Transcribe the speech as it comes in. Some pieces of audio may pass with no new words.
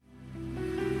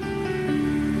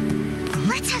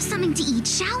Let's have something to eat,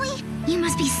 shall we? You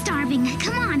must be starving.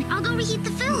 Come on, I'll go reheat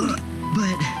the food.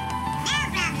 But...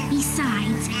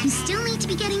 Besides, you still need to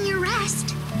be getting your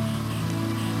rest.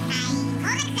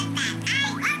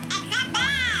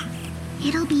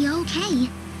 It'll be okay.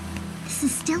 This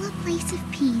is still a place of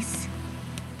peace.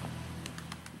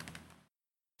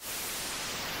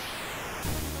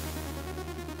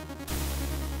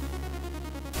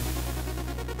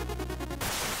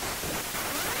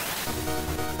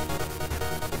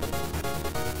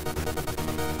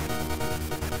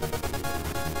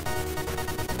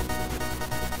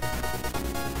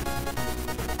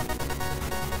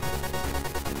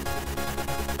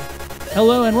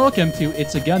 Hello and welcome to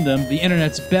It's a Gundam, the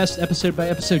internet's best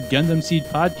episode-by-episode Gundam Seed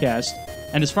podcast,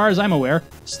 and as far as I'm aware,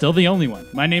 still the only one.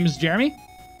 My name is Jeremy.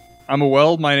 I'm a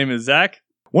Weld. My name is Zach.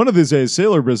 One of these days,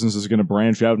 Sailor Business is going to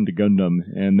branch out into Gundam,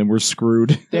 and then we're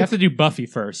screwed. They have to do Buffy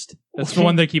first. That's the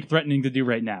one they keep threatening to do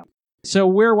right now. So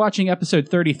we're watching episode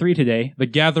 33 today, The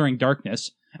Gathering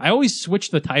Darkness. I always switch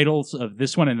the titles of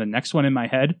this one and the next one in my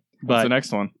head, What's but the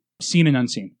next one? seen and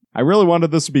unseen. I really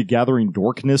wanted this to be Gathering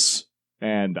Dorkness,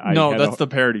 and No, that's the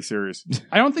parody series.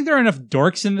 I don't think there are enough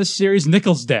dorks in this series.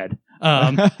 Nickel's dead.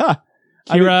 Kira.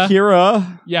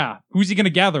 Kira. Yeah. Who's he going to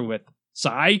gather with?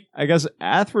 Sai? I guess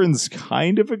Atherin's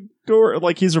kind of a dork.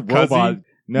 Like, he's a robot.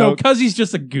 No, because he's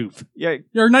just a goof. Yeah,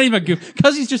 You're not even a goof.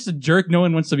 Because he's just a jerk no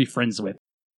one wants to be friends with.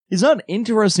 he's not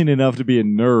interesting enough to be a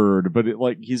nerd, but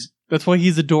That's why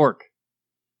he's a dork.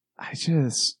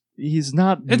 he's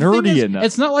not And the thing nerdy is, enough.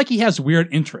 It's not like he has weird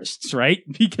interests, right?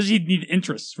 Because you'd need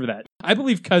interests for that. I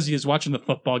believe Cuzzy is watching the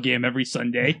football game every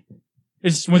Sunday.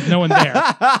 It's with no one there.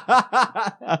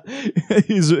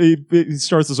 he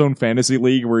starts his own fantasy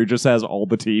league where he just has all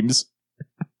the teams.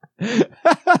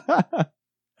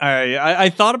 I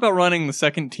thought about running the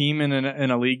second team in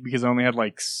a league because I only had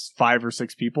like 5 or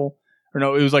 6 people. Or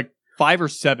no, it was like 5 or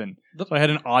 7. So I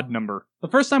had an odd number. The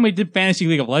first time we did Fantasy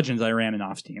League of Legends, I ran an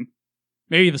off team.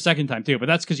 Maybe the second time too, but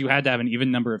that's because you had to have an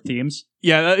even number of teams.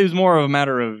 Yeah, it was more of a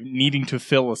matter of needing to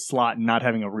fill a slot and not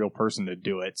having a real person to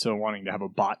do it. So wanting to have a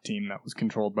bot team that was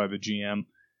controlled by the GM.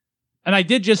 And I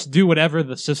did just do whatever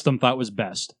the system thought was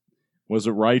best. Was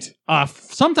it right?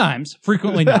 Sometimes,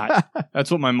 frequently not. That's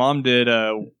what my mom did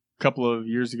a couple of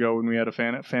years ago when we had a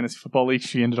fantasy football league.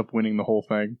 She ended up winning the whole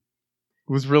thing.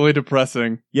 It was really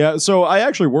depressing. Yeah, so I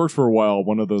actually worked for a while,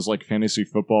 one of those like fantasy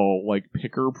football like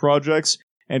picker projects.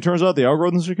 And it turns out the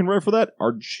algorithms you can write for that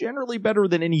are generally better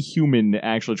than any human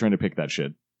actually trying to pick that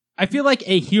shit. I feel like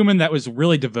a human that was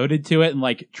really devoted to it and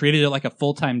like treated it like a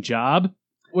full-time job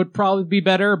would probably be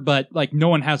better, but like no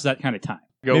one has that kind of time.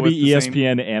 Maybe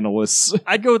ESPN analysts.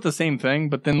 I'd go with the same thing,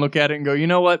 but then look at it and go, you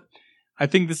know what? I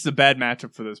think this is a bad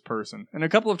matchup for this person. And a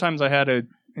couple of times I had an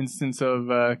instance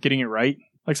of getting it right.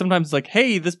 Like sometimes it's like,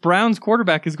 hey, this Browns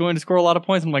quarterback is going to score a lot of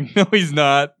points. I'm like, no, he's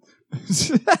not.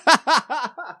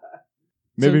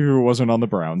 Maybe if it wasn't on the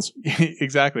Browns.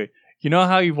 Exactly. You know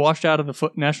how you've washed out of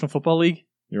the National Football League?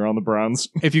 You're on the Browns.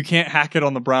 If you can't hack it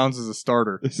on the Browns as a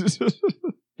starter.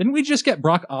 Didn't we just get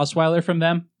Brock Osweiler from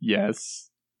them? Yes.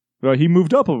 Well, he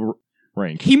moved up a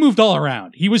rank. He moved all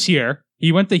around. He was here.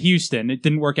 He went to Houston. It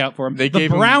didn't work out for him. The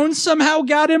Browns somehow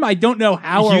got him. I don't know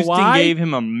how or why. Houston gave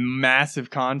him a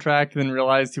massive contract, then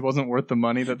realized he wasn't worth the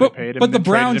money that they paid him. But the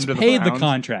Browns paid the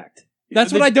contract.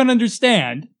 That's what I don't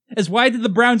understand. Is why did the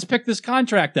Browns pick this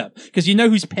contract up? Because you know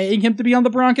who's paying him to be on the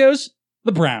Broncos?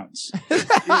 The Browns.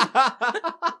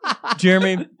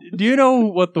 Jeremy, do you know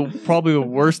what probably the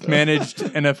worst managed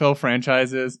NFL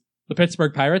franchise is? The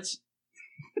Pittsburgh Pirates?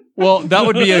 Well, that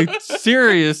would be a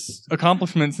serious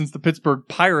accomplishment since the Pittsburgh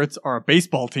Pirates are a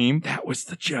baseball team. That was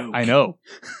the joke. I know.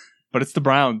 But it's the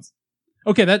Browns.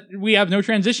 Okay, we have no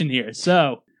transition here,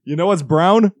 so... You know what's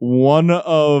brown? One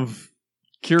of...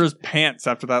 Kira's pants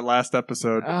after that last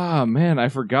episode. Ah, man, I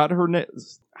forgot her name.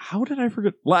 How did I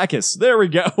forget? Lacus. There we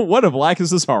go. One of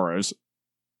Lacus's horrors.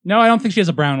 No, I don't think she has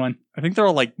a brown one. I think they're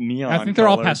all like neon. I think they're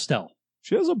all pastel.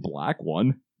 She has a black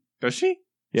one. Does she?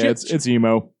 Yeah, it's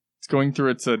emo. It's going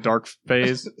through its dark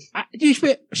phase.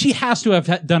 She has to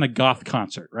have done a goth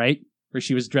concert, right? Where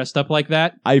she was dressed up like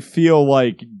that. I feel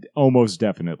like almost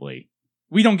definitely.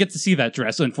 We don't get to see that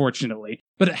dress, unfortunately.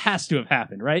 But it has to have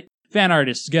happened, right? Fan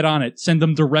artists, get on it. Send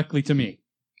them directly to me.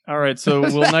 All right, so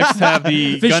we'll next have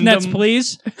the Fishnets, Gundam,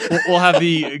 please. We'll have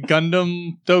the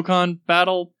Gundam Dokkan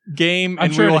battle game,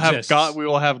 and sure we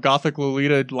will have Gothic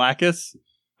Lolita Lacus.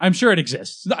 I'm sure it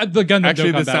exists. The Gundam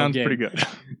Actually, Dokkan this battle sounds game. pretty good.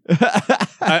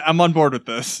 I'm on board with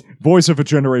this. Voice of a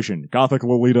generation, Gothic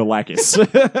Lolita Lacus.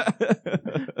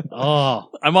 Oh,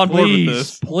 I'm on board with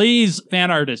this. Please,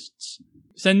 fan artists.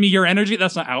 Send me your energy.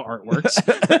 That's not how art works.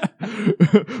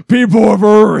 People of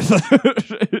Earth.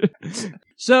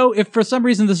 So, if for some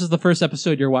reason this is the first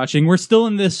episode you're watching, we're still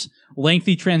in this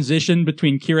lengthy transition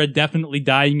between Kira definitely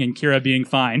dying and Kira being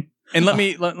fine. And let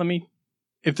me,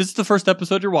 if this is the first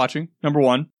episode you're watching, number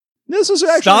one, This is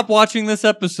actually stop watching this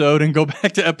episode and go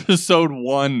back to episode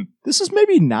 1. This is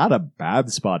maybe not a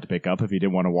bad spot to pick up if you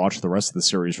didn't want to watch the rest of the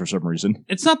series for some reason.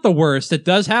 It's not the worst. It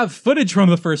does have footage from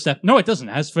the first No, it doesn't.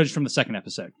 It has footage from the second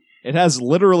episode. It has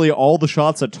literally all the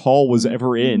shots that Tall was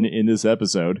ever in this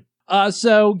episode.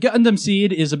 So Gundam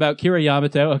Seed is about Kira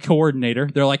Yamato, a coordinator.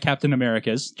 They're like Captain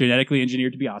America's, genetically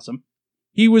engineered to be awesome.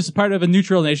 He was part of a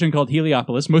neutral nation called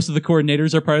Heliopolis. Most of the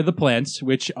coordinators are part of the plants,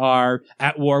 which are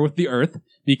at war with the Earth,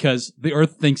 because the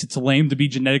Earth thinks it's lame to be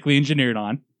genetically engineered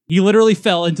on. He literally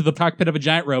fell into the cockpit of a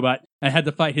giant robot and had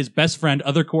to fight his best friend,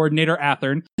 other coordinator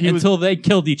Athern, until they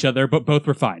killed each other, but both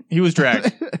were fine. He was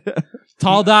dragged.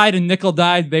 Tall died and Nickel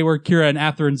died. They were Kira and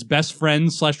Athern's best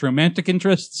friends / romantic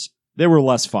interests. They were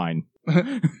less fine.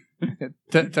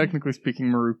 Technically speaking,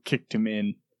 Maru kicked him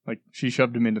in. Like, she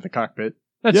shoved him into the cockpit.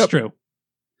 That's true.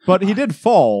 But he did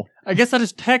fall. I guess that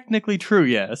is technically true,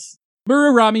 yes.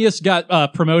 Muru Ramius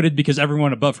got promoted because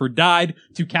everyone above her died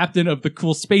to captain of the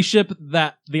cool spaceship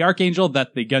that the Archangel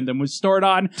that the Gundam was stored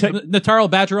on. Nataro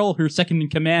Badgeril, her second in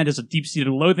command, has a deep-seated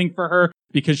loathing for her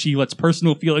because she lets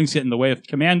personal feelings get in the way of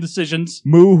command decisions.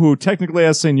 Mu, who technically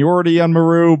has seniority on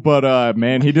Maru, but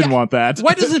man, he didn't want that.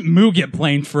 Why doesn't Mu get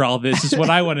blamed for all this is what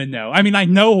I want to know. I mean, I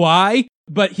know why,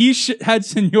 but he had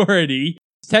seniority.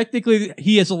 Technically,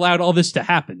 he has allowed all this to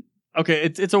happen. Okay,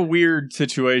 it's a weird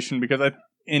situation because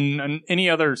in any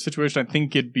other situation, I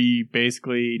think it'd be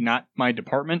basically not my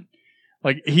department.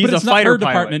 Like, he's but it's a not fighter her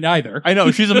pilot. department either. I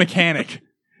know, she's a mechanic.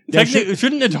 Yeah,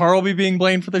 Shouldn't Nataro be being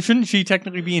blamed for this? Shouldn't she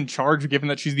technically be in charge, given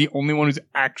that she's the only one who's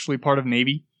actually part of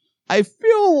Navy? I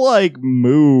feel like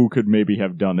Mu could maybe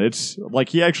have done it. Like,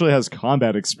 he actually has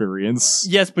combat experience.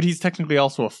 Yes, but he's technically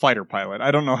also a fighter pilot.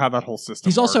 I don't know how that whole system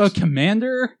He's works. also a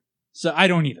commander, so I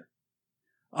don't either.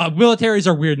 Militaries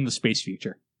are weird in the space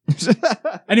future.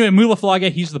 Anyway,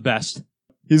 Mulaflaga, he's the best.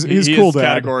 He's he cool, is Dad.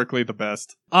 categorically the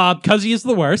best. Cuzzy is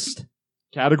the worst.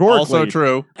 Categorically. Also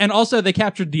true. And also, they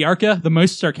captured Diarca, the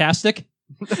most sarcastic.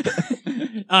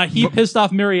 He pissed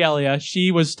off Mirialia.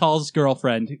 She was Tall's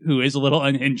girlfriend, who is a little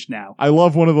unhinged now. I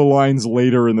love one of the lines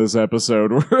later in this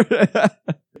episode where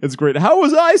it's great. How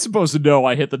was I supposed to know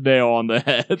I hit the nail on the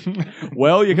head?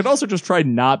 Well, you can also just try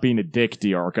not being a dick,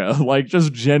 Diarca. Like,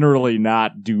 just generally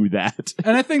not do that.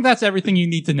 And I think that's everything you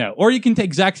need to know. Or you can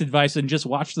take Zach's advice and just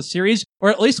watch the series, or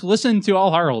at least listen to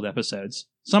all Harold episodes.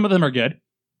 Some of them are good.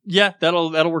 Yeah,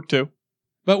 that'll work too.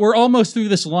 But we're almost through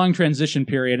this long transition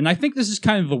period, and I think this is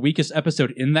kind of the weakest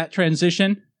episode in that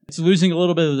transition. It's losing a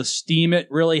little bit of the steam it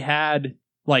really had,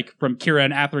 like, from Kira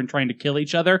and Atherin trying to kill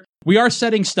each other. We are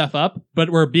setting stuff up, but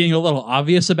we're being a little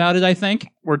obvious about it, I think.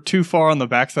 We're too far on the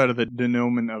backside of the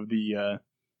denouement of the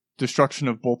destruction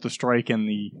of both the Strike and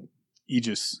the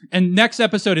Aegis. And next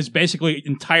episode is basically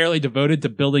entirely devoted to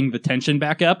building the tension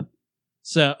back up.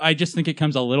 So I just think it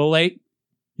comes a little late.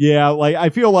 Yeah, like, I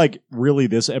feel like really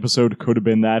this episode could have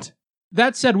been that.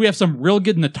 That said, we have some real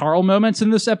good Nataro moments in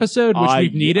this episode, which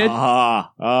we've needed.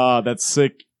 That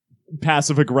sick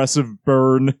passive-aggressive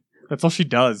burn. That's all she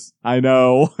does. I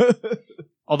know.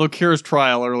 Although Kira's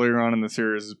trial earlier on in the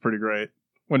series is pretty great.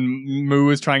 When Mu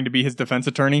is trying to be his defense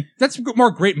attorney. That's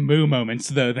more great Mu moments,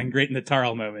 though, than great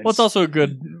Nataro moments. Well, it's also a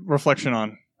good reflection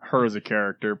on her as a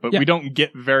character, but we don't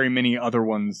get very many other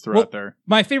ones throughout there.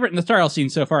 My favorite Nataro scene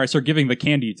so far is her giving the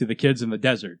candy to the kids in the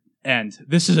desert. And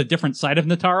this is a different side of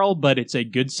Nataro, but it's a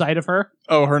good side of her.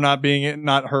 Oh,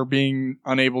 not her being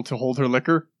unable to hold her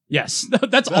liquor? Yes,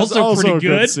 that's also pretty a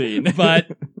good scene. But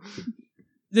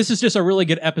this is just a really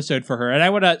good episode for her. And I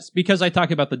want to, because I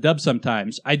talk about the dub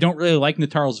sometimes, I don't really like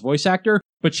Nataro's voice actor,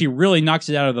 but she really knocks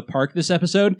it out of the park this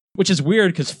episode, which is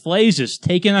weird because Flays is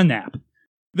taking a nap.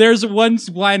 There's one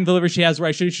line delivery she has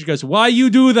where she goes, "Why you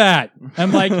do that?"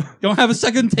 I'm like, don't have a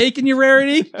second take in your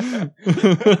rarity?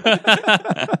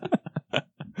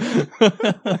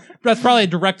 That's probably a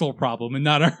directorial problem and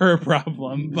not a her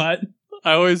problem, but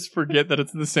I always forget that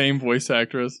it's the same voice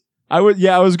actress. I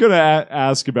was gonna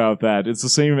ask about that. It's the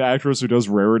same actress who does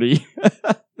Rarity.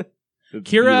 It's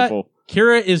beautiful.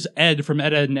 Kira is Ed from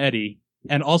Ed, Edd and Eddy,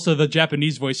 and also the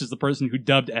Japanese voice is the person who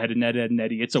dubbed Ed in Ed, Edd and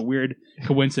Eddy. It's a weird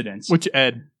coincidence. Which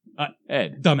Ed?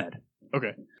 Ed. Dumb Ed.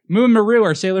 Okay. Mu and Maru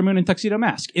are Sailor Moon and Tuxedo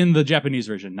Mask in the Japanese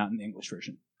version, not in the English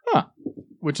version.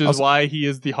 Which is why he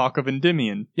is the Hawk of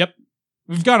Endymion. Yep.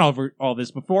 We've gone over all this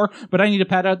before, but I need to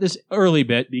pad out this early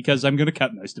bit because I'm going to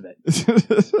cut most of it.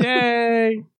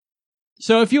 Yay!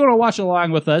 So if you want to watch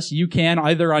along with us, you can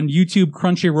either on YouTube,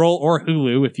 Crunchyroll, or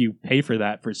Hulu if you pay for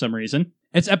that for some reason.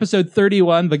 It's episode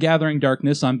 31, The Gathering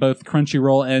Darkness, on both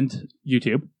Crunchyroll and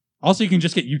YouTube. Also, you can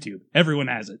just get YouTube. Everyone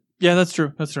has it. Yeah, that's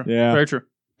true. That's true. Yeah. Very true.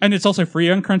 And it's also free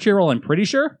on Crunchyroll, I'm pretty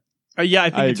sure. Yeah, I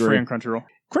think it's agree. free on Crunchyroll.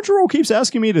 Crunchyroll keeps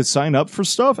asking me to sign up for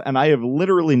stuff, and I have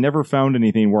literally never found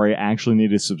anything where I actually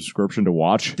need a subscription to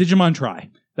watch. Digimon Try.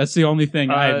 That's the only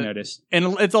thing I've noticed.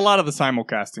 And it's a lot of the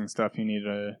simulcasting stuff you need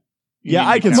to... Yeah,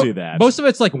 I can see that. Most of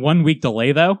it's like 1 week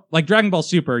delay, though. Like Dragon Ball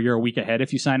Super, you're a week ahead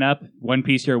if you sign up. One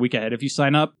Piece, you're a week ahead if you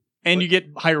sign up. And you get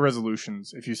higher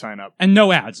resolutions if you sign up. And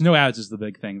no ads. No ads is the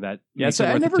big thing that makes it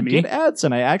I worth it never to me. get ads,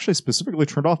 and I actually specifically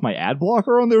turned off my ad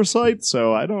blocker on their site,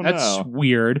 so I don't That's know.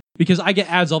 weird because I get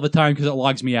ads all the time because it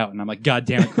logs me out, and I'm like, God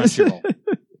damn it, Crunchyroll.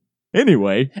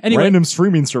 Anyway, random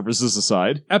streaming services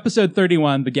aside. Episode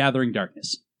 31, The Gathering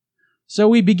Darkness. So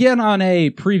we begin on a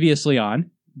previously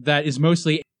on that is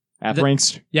mostly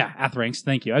Athranks. Athranks.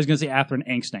 Thank you. I was going to say Athran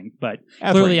Angsting, but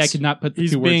clearly I could not put the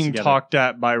He's two words being together. talked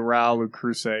at by Raul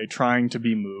Lucruse, trying to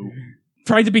be Moo.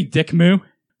 Trying to be Dick Moo.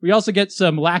 We also get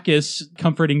some Lacus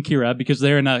comforting Kira because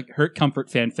they're in a Hurt Comfort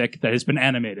fanfic that has been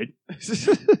animated.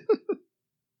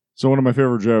 So one of my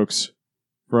favorite jokes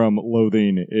from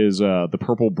Loathing is the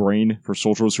purple brain for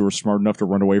soldiers who are smart enough to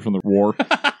run away from the war.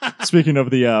 Speaking of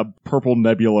the purple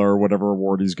nebula or whatever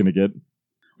award he's going to get.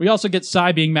 We also get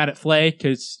Sai being mad at Flay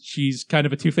because she's kind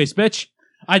of a two-faced bitch.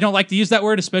 I don't like to use that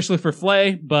word, especially for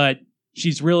Flay, but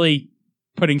she's really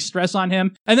putting stress on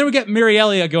him. And then we get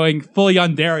Mirielia going full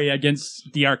Yandere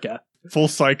against Diarca. Full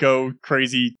psycho,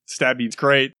 crazy, stabby. It's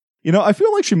great. You know, I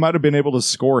feel like she might have been able to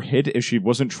score hit if she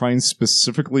wasn't trying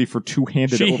specifically for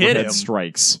two-handed She hit overhead him.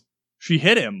 strikes. She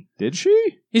hit him. Did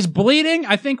she? He's bleeding.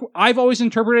 I think I've always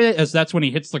interpreted it as that's when he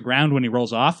hits the ground when he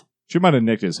rolls off. She might have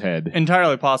nicked his head.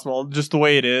 Entirely possible. Just the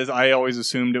way it is, I always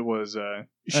assumed it was,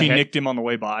 she Okay. nicked him on the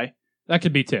way by. That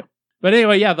could be too. But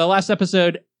anyway, yeah, the last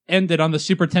episode ended on the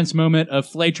super tense moment of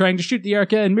Flay trying to shoot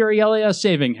Diarca and Mirielia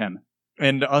saving him.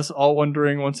 And us all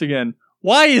wondering once again,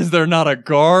 why is there not a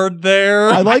guard there?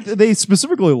 I like that they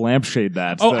specifically lampshade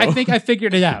that. Oh, though. I think I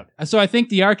figured it out. So I think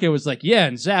Diarca was like, yeah,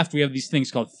 in Zaft we have these things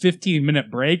called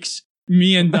 15-minute breaks.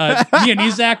 Me and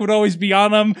Isaac would always be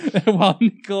on them while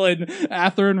Nickel and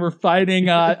Atherin were fighting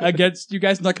against you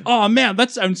guys. And like, oh man,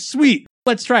 that sounds sweet.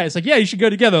 Let's try it. It's like, yeah, you should go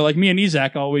together like me and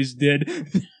Isaac always did.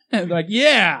 And like,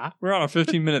 yeah. We're on a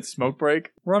 15-minute smoke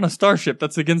break. We're on a starship.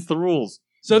 That's against the rules.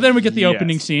 So then we get the Yes.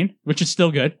 opening scene, which is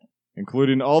still good.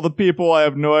 Including all the people, I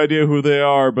have no idea who they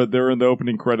are, but they're in the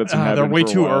opening credits. And have They're been way for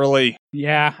a too while. early.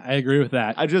 Yeah, I agree with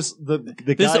that. I just the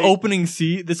This guy,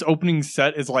 opening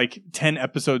set is like 10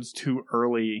 episodes too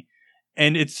early.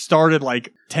 And it started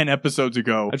like 10 episodes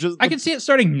ago. I can see it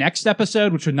starting next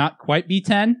episode, which would not quite be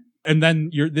 10. And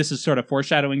then this is sort of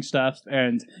foreshadowing stuff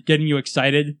and getting you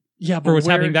excited for what's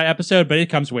happening that episode, but it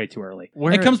comes way too early.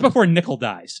 Where- It comes before Nickel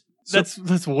dies.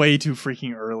 That's way too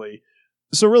freaking early.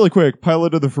 So really quick,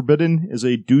 Pilot of the Forbidden is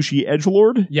a douchey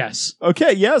edgelord. Yes.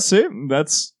 Okay, yeah, see,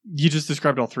 that's You just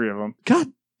described all three of them.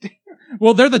 God.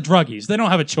 Well, they're the druggies. They don't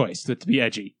have a choice to be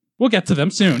edgy. We'll get to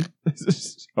them soon.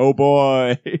 Oh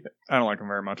boy. I don't like them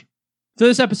very much. So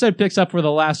this episode picks up where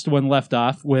the last one left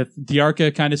off, with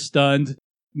Diarca kind of stunned,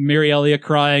 Mirielia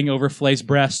crying over Flay's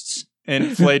breasts,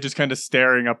 And Flay just kind of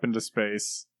staring up into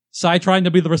space. Sai trying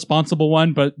to be the responsible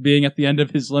one, but being at the end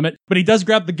of his limit. But he does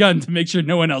grab the gun to make sure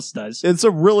no one else does. It's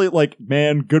a really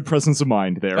good presence of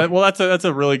mind there. Well, that's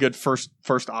a really good first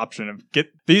option.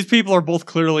 These people are both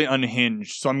clearly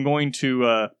unhinged, so I'm going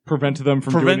to Prevent them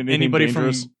from doing prevent anything anybody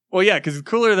dangerous. from. Well, yeah, because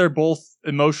clearly they're both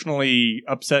emotionally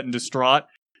upset and distraught.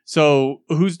 So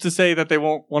who's to say that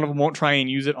one of them won't try and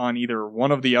use it on either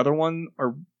one of the other one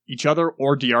or each other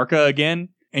or Diarca again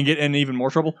and get in even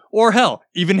more trouble, or hell,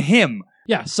 even him.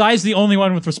 Yeah, Sai's the only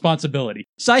one with responsibility.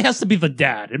 Sai has to be the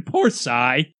dad, and poor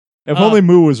Sai. If only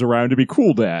Moo was around to be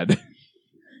cool dad.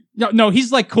 No,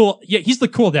 he's like cool. Yeah, he's the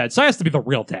cool dad. Sai has to be the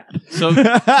real dad. So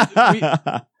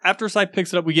after Sai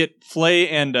picks it up, we get Flay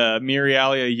and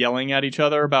Mirielia yelling at each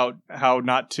other about how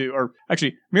not to, or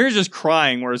actually, Mir's just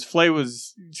crying, whereas Flay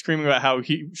was screaming about how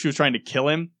she was trying to kill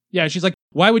him. Yeah, she's like,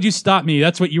 why would you stop me?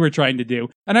 That's what you were trying to do.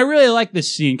 And I really like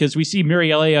this scene because we see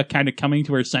Mirielia kind of coming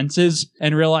to her senses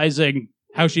and realizing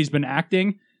how she's been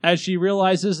acting as she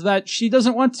realizes that she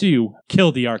doesn't want to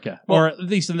kill Diarca, or at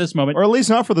least in this moment. Or at least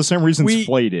not for the same reasons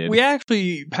Flay did. We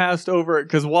actually passed over it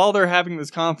because while they're having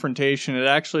this confrontation, it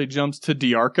actually jumps to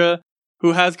Diarca,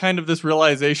 who has kind of this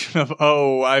realization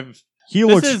of,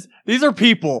 these are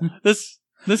people. This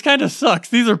kind of sucks.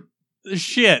 These are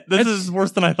shit. This is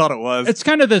worse than I thought it was. It's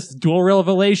kind of this dual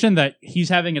revelation that he's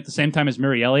having at the same time as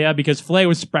Mirielia, because Flay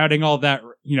was sprouting all that,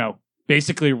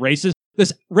 basically racist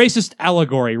this racist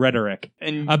allegory rhetoric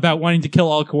And about wanting to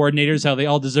kill all coordinators, how they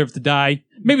all deserve to die.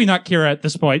 Maybe not Kira at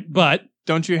this point, but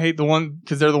don't you hate the one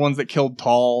because they're the ones that killed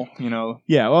Tall?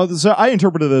 Yeah, well, so I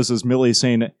interpreted this as Millie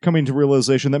saying, coming to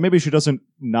realization that maybe she doesn't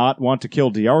not want to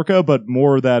kill Diarca, but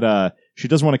more that she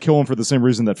doesn't want to kill him for the same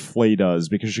reason that Flay does,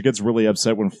 because she gets really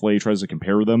upset when Flay tries to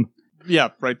compare them. Yeah,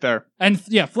 right there. and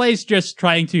yeah, Flay's just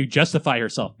trying to justify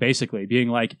herself, basically being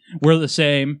like, "We're the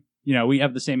same, we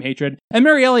have the same hatred." And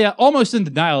Marielia, almost in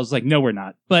denial, is like, "No, we're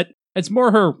not." But it's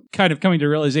more her kind of coming to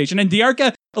realization. And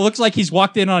Diarca, it looks like he's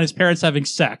walked in on his parents having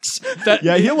sex.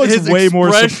 Yeah, he looks His way more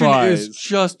expression surprised. is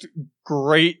just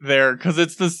great there because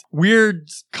it's this weird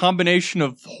combination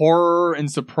of horror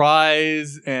and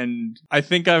surprise. And I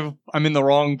think I'm in the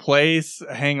wrong place.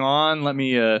 Hang on, let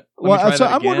me try that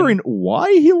I'm again. wondering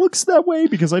why he looks that way,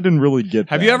 because I didn't really get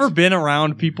Have that. you ever been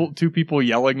around two people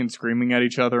yelling and screaming at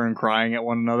each other and crying at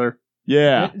one another?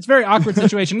 Yeah. It's a very awkward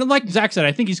situation. And like Zach said,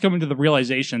 I think he's coming to the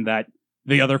realization that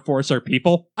the other force are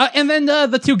people. And then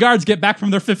the two guards get back from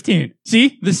their 15.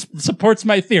 See? This supports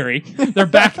my theory. They're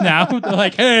back now. They're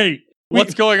like, "Hey,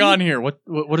 What's going on here? What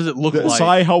does it look like?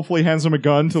 Sai helpfully hands him a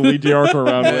gun to lead Diarca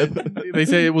around with. They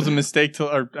say it was a mistake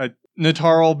or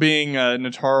Natarl being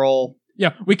Natarl.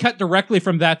 Yeah, we cut directly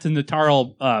from that to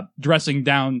Natarl dressing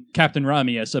down Captain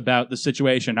Ramius about the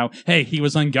situation. How, hey, he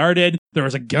was unguarded. There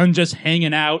was a gun just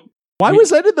hanging out. Why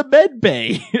was that in the med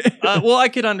bay? Well, I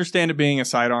could understand it being a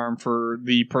sidearm for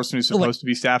the person who's supposed to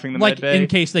be staffing the Like, med bay. in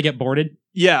case they get boarded.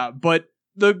 Yeah, but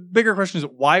the bigger question is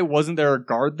why wasn't there a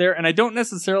guard there? And I don't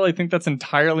necessarily think that's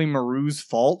entirely Maru's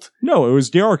fault. No, it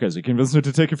was Diarca's. He convinced her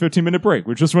to take a 15-minute break.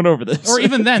 We just went over this. Or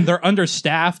even then, they're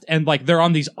understaffed and like they're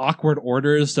on these awkward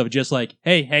orders of just like,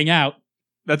 "Hey, hang out."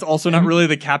 That's also not really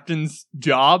the captain's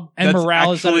job. And That's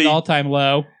morale is at an all-time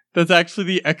low. That's actually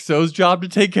the XO's job to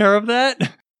take care of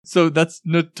that. So that's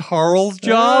Natarl's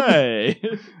job, Hey.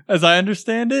 as I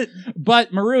understand it.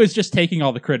 But Maru is just taking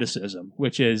all the criticism,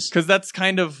 which is Because that's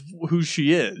kind of who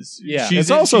she is. Yeah. It's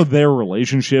also their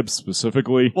relationship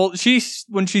specifically. Well,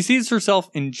 when she sees herself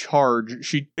in charge,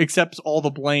 she accepts all the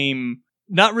blame.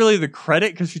 Not really the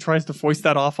credit, because she tries to foist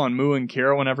that off on Mu and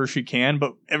Kira whenever she can,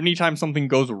 but anytime something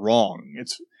goes wrong,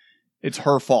 it's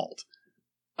her fault.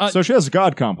 So she has a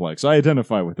god complex. I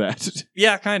identify with that.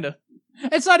 Yeah, kind of.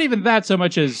 it's not even that so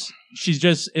much as she's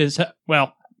just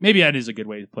well, maybe that is a good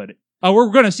way to put it.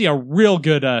 We're going to see a real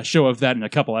good show of that in a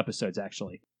couple episodes,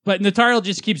 actually. But Natarl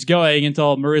just keeps going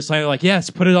until Maru's like,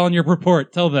 "Yes, put it on your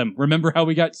report. Tell them. Remember how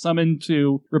we got summoned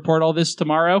to report all this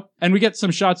tomorrow?" And we get some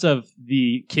shots of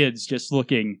the kids just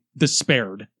looking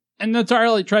despaired. And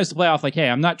Natarl tries to play off like, "Hey,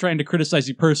 I'm not trying to criticize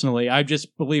you personally. I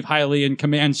just believe highly in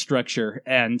command structure.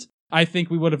 And I think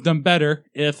we would have done better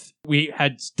if we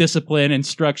had discipline and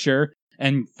structure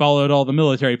and followed all the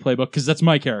military playbook, because that's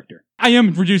my character." I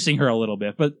am reducing her a little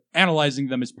bit, but analyzing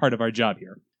them is part of our job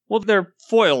here. Well, they're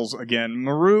foils again.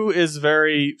 Maru is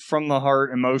very from the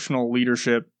heart, emotional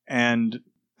leadership, and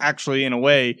actually, in a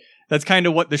way, that's kind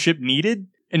of what the ship needed.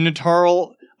 And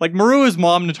Natarl, like Maru is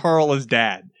mom, Natarl is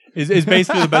dad, is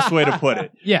basically the best way to put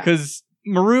it. Yeah. Because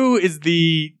Maru is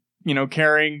the,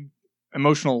 caring,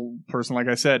 emotional person, like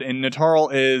I said, and Natarl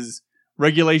is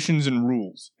regulations and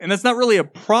rules. And that's not really a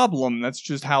problem, that's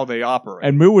just how they operate.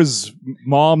 And Mu is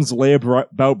mom's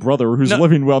layabout brother who's No.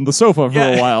 living on the sofa for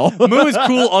a while. Mu is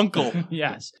cool uncle.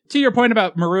 Yes. To your point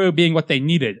about Maru being what they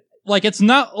needed, like, it's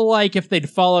not like if they'd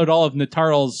followed all of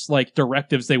Natarl's, like,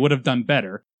 directives, they would have done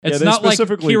better. It's they not like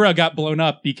specifically- Kira got blown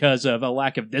up because of a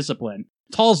lack of discipline.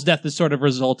 Tall's death is sort of a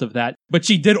result of that, but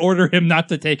she did order him not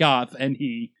to take off, and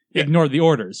he ignored the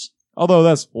orders. Although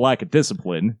that's lack of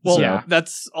discipline. Well, so.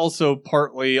 that's also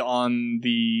partly on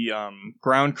the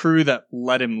ground crew that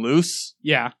let him loose.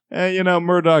 Yeah.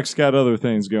 Murdoch's got other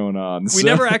things going on. We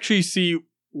never actually see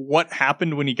what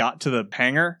happened when he got to the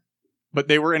hangar, but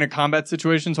they were in a combat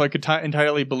situation, so I could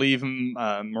entirely believe him,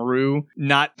 Maru,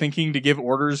 not thinking to give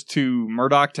orders to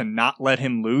Murdoch to not let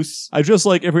him loose. I just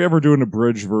if we ever do an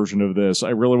abridged version of this, I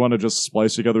really want to just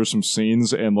splice together some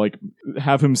scenes and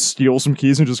have him steal some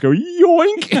keys and just go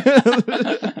yoink.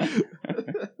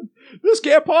 This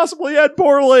can't possibly end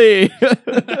poorly.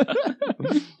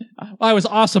 I was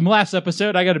awesome last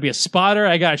episode. I got to be a spotter.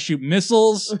 I got to shoot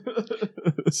missiles.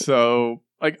 So,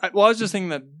 I was just thinking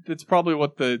that it's probably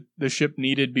what the ship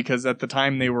needed, because at the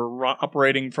time they were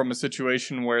operating from a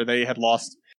situation where they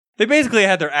basically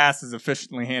had their asses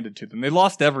efficiently handed to them. They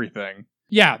lost everything.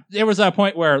 Yeah, there was a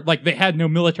point where they had no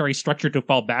military structure to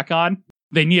fall back on.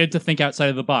 They needed to think outside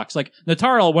of the box.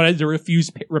 Natarl wanted to refuse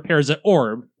repairs at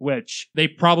Orb, which they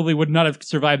probably would not have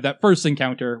survived that first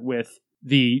encounter with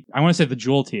I want to say the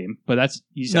Jewel team, but that's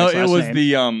No, it was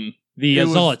the The It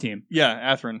was- Zola team.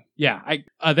 Yeah, Atherin. Yeah,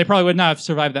 they probably would not have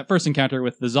survived that first encounter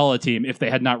with the Zola team if they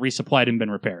had not resupplied and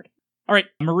been repaired. All right,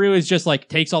 Maru is just like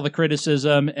takes all the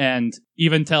criticism and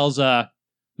even tells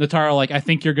Natara, like, I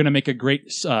think you're going to make a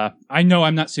great. I know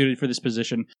I'm not suited for this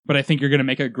position, but I think you're going to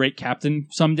make a great captain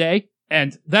someday.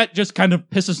 And that just kind of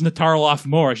pisses Natara off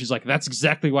more. She's like, that's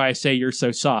exactly why I say you're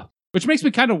so soft. Which makes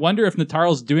me kind of wonder if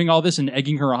Natara's doing all this and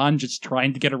egging her on, just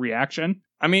trying to get a reaction.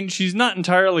 I mean, she's not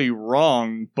entirely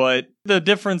wrong, but the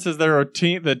difference is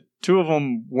the two of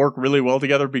them work really well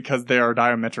together because they are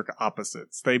diametric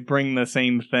opposites. They bring the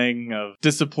same thing of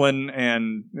discipline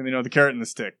and, the carrot and the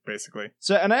stick, basically.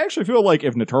 So, and I actually feel like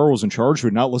if Natara was in charge, she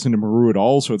would not listen to Maru at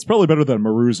all, so it's probably better that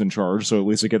Maru's in charge, so at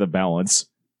least I get a balance.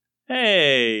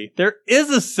 Hey, there is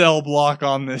a cell block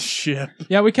on this ship.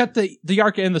 Yeah, we kept the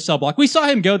Yarka in the cell block. We saw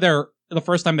him go there the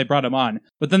first time they brought him on,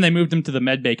 but then they moved him to the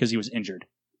med bay because he was injured.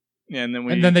 Yeah,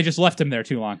 and then they just left him there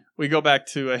too long. We go back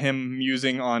to him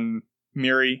using on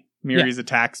Miri's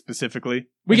attack specifically.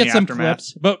 We in get the some aftermath.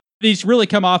 clips, but these really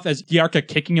come off as Yarka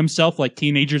kicking himself like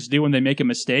teenagers do when they make a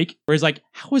mistake. Where he's like,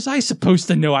 how was I supposed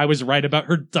to know I was right about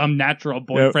her dumb natural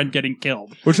boyfriend getting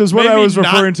killed? Which is what I Maybe was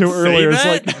referring not to say earlier. It's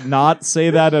that? like, not say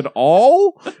that at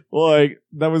all? Like,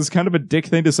 that was kind of a dick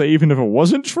thing to say even if it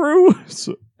wasn't true.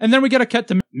 So, And then we get a cut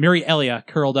to Miri Elia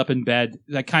curled up in bed.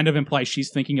 That kind of implies she's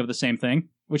thinking of the same thing,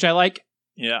 which I like.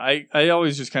 Yeah, I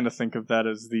always just kind of think of that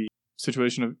as the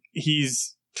situation of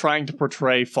he's trying to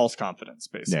portray false confidence,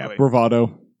 basically. yeah,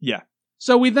 bravado. Yeah.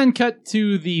 So we then cut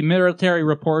to the military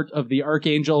report of the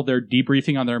Archangel. They're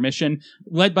debriefing on their mission,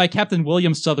 led by Captain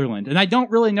William Sutherland. And I don't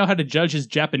really know how to judge his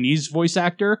Japanese voice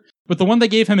actor, but the one they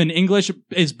gave him in English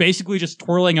is basically just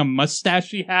twirling a mustache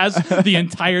he has the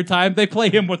entire time. They play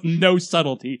him with no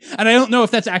subtlety. And I don't know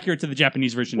if that's accurate to the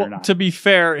Japanese version or not. To be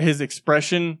fair, his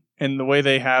expression and the way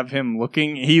they have him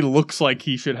looking, he looks like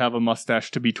he should have a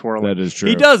mustache to be twirling. That is true.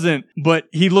 He doesn't, but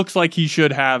he looks like he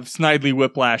should have Snidely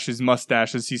Whiplash's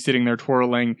mustache as he's sitting there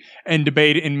twirling and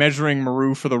measuring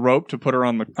Maru for the rope to put her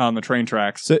on the train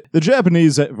tracks. So, the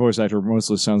Japanese voice actor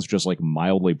mostly sounds just like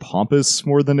mildly pompous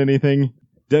more than anything.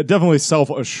 Definitely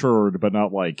self-assured, but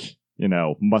not like,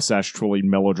 mustache twirling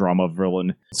melodrama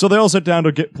villain. So they all sit down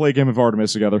to play a game of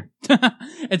Artemis together.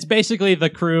 It's basically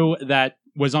the crew that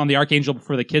was on the Archangel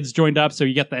before the kids joined up. So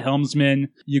you got the helmsman,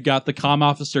 you got the comm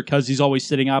officer because he's always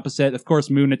sitting opposite. Of course,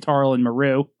 Moon, Natarl, and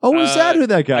Maru. Oh, is that who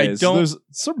that guy I is? don't- There's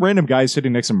some random guy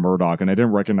sitting next to Murdoch, and I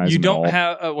didn't recognize You him don't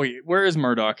at all. have... wait, where is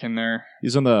Murdoch in there?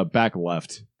 He's on the back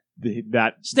left.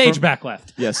 Stage back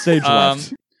left. Yeah, stage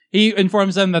left. He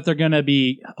informs them that they're going to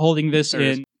be holding this There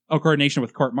it in coordination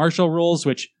with court martial rules,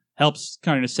 which helps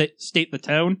kind of state the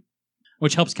tone,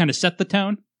 which helps kind of set the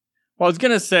tone. Well, I was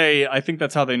gonna say, I think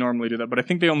that's how they normally do that, but I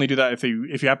think they only do that if you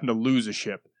happen to lose a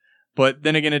ship. But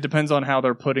then again, it depends on how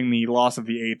they're putting the loss of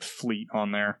the 8th Fleet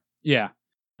on there. Yeah.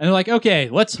 And they're like, okay,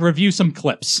 let's review some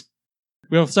clips.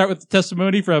 We'll start with the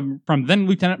testimony from then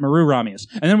Lieutenant Maru Ramius.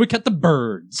 And then we cut the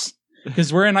birds.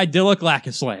 Because we're in idyllic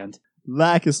Lacus land,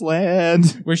 Lacus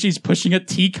Land. where she's pushing a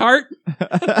tea cart.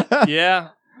 Yeah.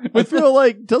 I feel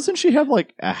like, doesn't she have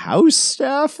like a house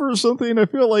staff or something? I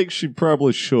feel like she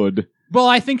probably should. Well,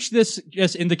 I think this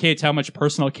just indicates how much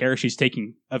personal care she's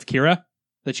taking of Kira.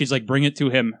 That she's like, bring it to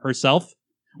him herself.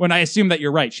 When I assume that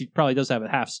you're right, she probably does have a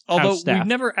house Although staff. we've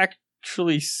never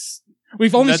actually...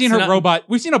 We've only That's seen her not- robot.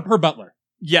 We've seen her butler.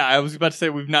 Yeah, I was about to say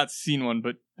we've not seen one,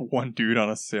 but one dude on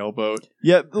a sailboat.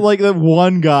 Yeah, like that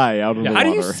one guy out of Yeah, the How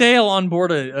water. do you sail on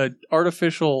board a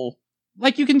artificial...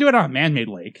 Like, you can do it on a man-made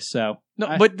lake, so...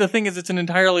 No, but the thing is, it's an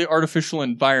entirely artificial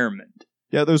environment.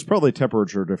 Yeah, there's probably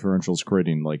temperature differentials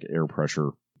creating like air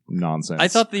pressure nonsense. I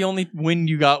thought the only wind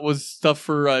you got was stuff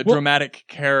for dramatic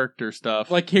character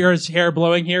stuff. Like Kira's hair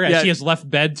blowing here as Yeah. she has left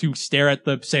bed to stare at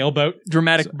the sailboat.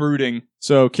 dramatic brooding.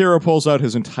 So Kira pulls out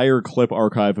his entire clip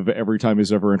archive of every time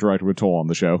he's ever interacted with Toll on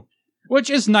the show. Which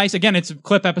is nice. Again, it's a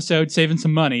clip episode, saving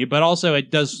some money, but also it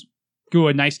does do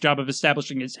a nice job of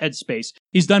establishing his headspace.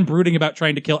 He's done brooding about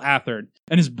trying to kill Atherd,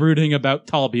 and is brooding about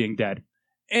Tal being dead.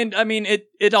 And, I mean,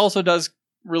 it also does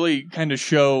really kind of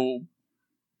show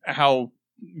how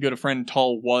good a friend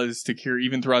Tull was to Kira,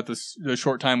 even throughout the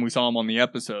short time we saw him on the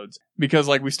episodes. Because,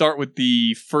 like, we start with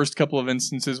the first couple of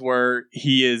instances where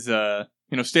he is,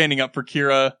 standing up for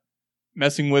Kira,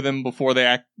 messing with him before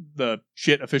the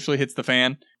shit officially hits the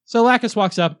fan. So Lacus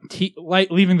walks up,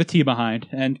 leaving the tea behind,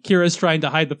 and Kira's trying to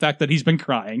hide the fact that he's been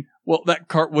crying. Well, that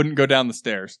cart wouldn't go down the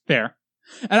stairs. Fair.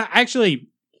 And I actually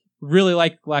really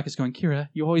like Lacus going, Kira,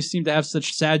 you always seem to have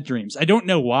such sad dreams. I don't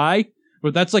know why,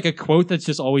 but that's like a quote that's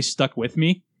just always stuck with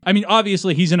me. I mean,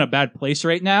 obviously he's in a bad place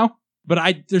right now,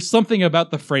 but there's something about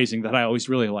the phrasing that I always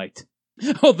really liked.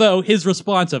 Although his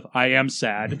response of, I am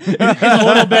sad, is a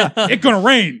little bit, it's gonna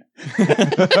rain.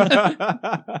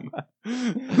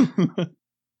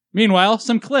 Meanwhile,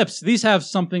 some clips. These have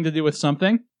something to do with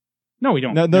something. No, we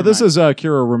don't. No, Never this mind. is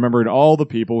Kira remembering all the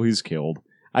people he's killed.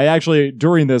 I actually,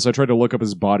 during this, I tried to look up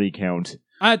his body count.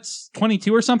 It's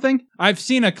 22 or something. I've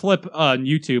seen a clip on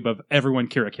YouTube of everyone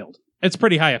Kira killed. It's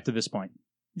pretty high up to this point.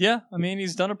 Yeah, I mean,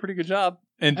 he's done a pretty good job.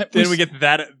 And It then was- we get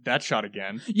that shot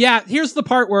again. Yeah, here's the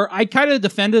part where I kind of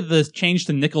defended the change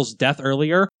to Nichols' death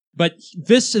earlier, but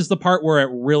this is the part where it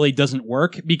really doesn't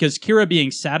work, because Kira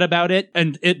being sad about it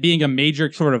and it being a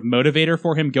major sort of motivator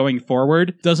for him going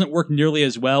forward doesn't work nearly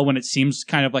as well when it seems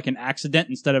kind of like an accident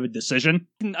instead of a decision.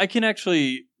 I can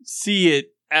actually see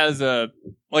it as I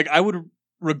would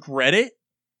regret it,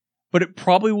 but it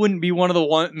probably wouldn't be one of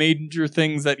the major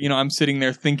things that, I'm sitting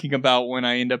there thinking about when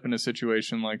I end up in a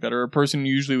situation like that, or a person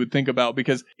usually would think about,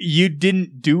 because you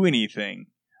didn't do anything.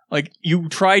 Like, you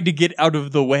tried to get out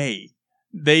of the way.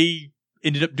 They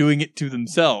ended up doing it to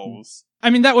themselves. I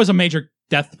mean, that was a major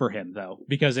death for him, though,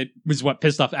 because it was what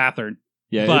pissed off Athern.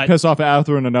 Yeah, But- it pissed off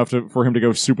Atherin enough for him to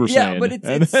go Super Yeah, Saiyan. but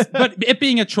it's But it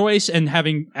being a choice and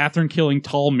having Athern killing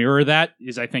Tal mirror that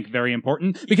is, I think, very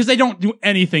important, because they don't do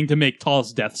anything to make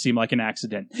Tal's death seem like an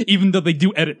accident, even though they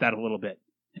do edit that a little bit.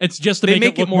 It's just to they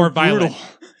make it look more violent. brutal.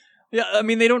 Yeah, I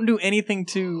mean, they don't do anything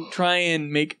to try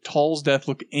and make Tal's death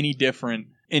look any different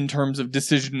in terms of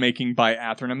decision making by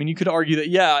Atherin. I mean, you could argue that,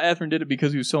 yeah, Atherin did it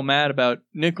because he was so mad about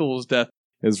Nichols' death.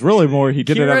 It's really more he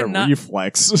did it Kira out of not-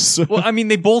 reflex. So. Well, I mean,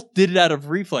 they both did it out of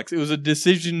reflex. It was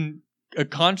a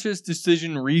conscious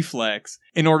decision reflex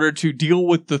in order to deal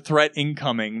with the threat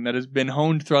incoming that has been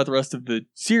honed throughout the rest of the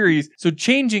series. So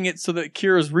changing it so that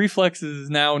Kira's reflexes is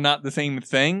now not the same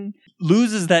thing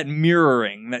loses that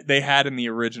mirroring that they had in the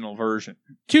original version.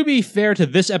 To be fair to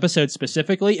this episode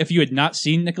specifically, if you had not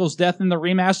seen Nichols' death in the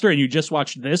remaster and you just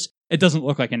watched this, it doesn't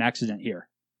look like an accident here.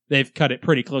 They've cut it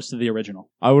pretty close to the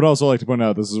original. I would also like to point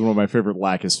out this is one of my favorite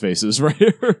Lacus faces right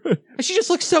here. She just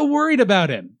looks so worried about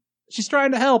him. She's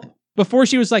trying to help. Before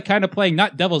she was like kind of playing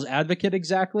not devil's advocate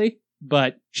exactly,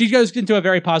 but she goes into a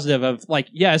very positive of like,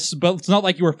 yes, but it's not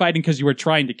like you were fighting because you were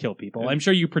trying to kill people. I'm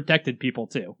sure you protected people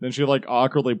too. Then she like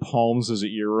awkwardly palms his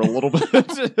ear a little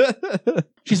bit.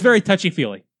 She's very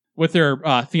touchy-feely with her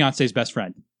fiance's best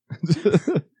friend.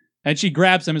 And she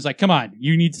grabs him and is like, come on,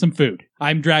 you need some food.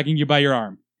 I'm dragging you by your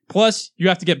arm. Plus, you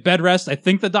have to get bed rest. I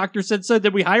think the doctor said so.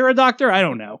 Did we hire a doctor? I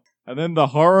don't know. And then the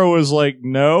Haro is like,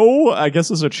 no, I guess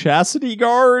it's a chastity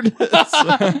guard. Well,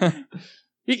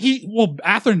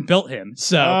 Athern built him,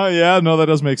 so. Yeah, no, that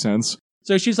does make sense.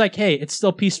 So she's like, hey, it's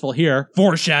still peaceful here.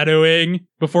 Foreshadowing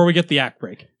before we get the act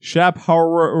break.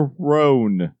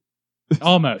 Chaperone.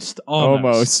 Almost.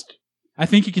 Almost. I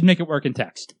think you could make it work in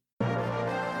text.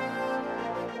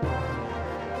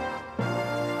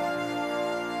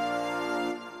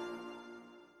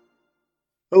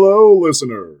 Hello,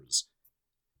 listeners.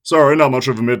 Sorry, not much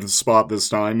of a mid-spot this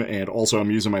time, and also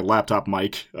I'm using my laptop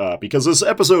mic, because this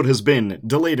episode has been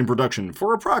delayed in production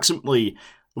for approximately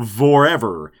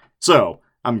forever. So,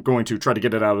 I'm going to try to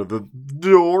get it out of the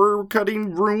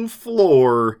door-cutting room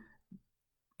floor.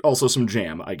 Also some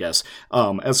jam, I guess,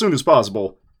 as soon as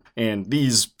possible. And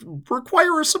these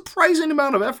require a surprising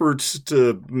amount of effort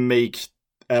to make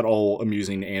at all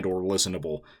amusing and or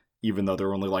listenable, even though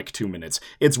they're only like 2 minutes.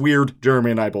 It's weird.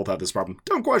 Jeremy and I both have this problem.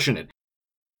 Don't question it.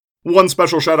 One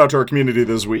special shout out to our community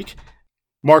this week.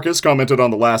 Marcus commented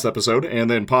on the last episode and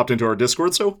then popped into our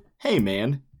Discord, so hey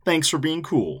man, thanks for being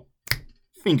cool.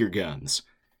 Finger guns.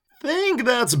 Think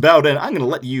that's about it. I'm gonna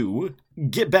let you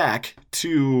get back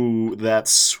to that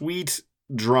sweet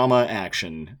drama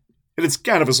action. It's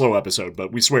kind of a slow episode,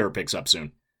 but we swear it picks up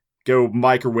soon. Go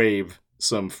microwave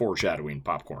some foreshadowing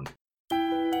popcorn.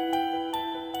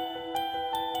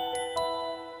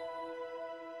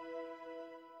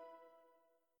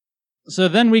 So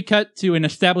then we cut to an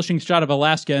establishing shot of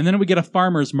Alaska, and then we get a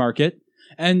farmer's market,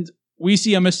 and we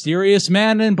see a mysterious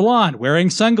man in blonde wearing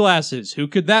sunglasses. Who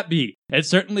could that be? It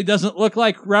certainly doesn't look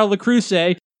like Raul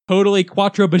LaCruz, totally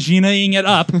quattro-baginaing it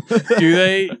up.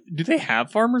 Do they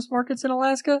have farmers markets in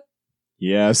Alaska?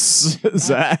 Yes,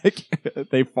 Zach.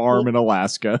 They farm in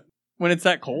Alaska. When it's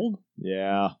that cold?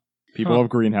 Yeah. People Huh. have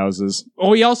greenhouses.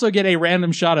 Well, we also get a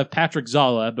random shot of Patrick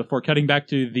Zala before cutting back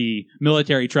to the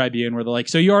military tribune where they're like,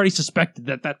 so you already suspected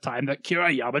at that time that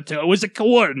Kira Yamato was a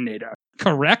coordinator,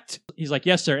 correct? He's like,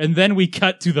 yes, sir. And then we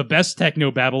cut to the best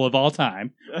technobabble of all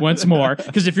time once more,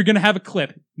 because if you're going to have a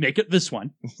clip, make it this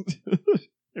one. If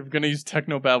you're gonna use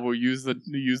technobabble, use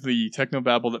the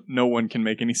technobabble that no one can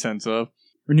make any sense of.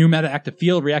 Renew meta active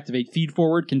field, reactivate feed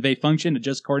forward, convey function,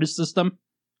 adjust Cordis system.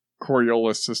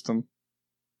 Coriolis system.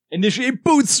 Initiate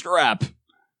bootstrap!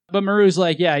 But Maru's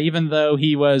like, yeah, even though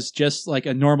he was just like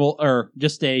a normal, or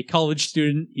just a college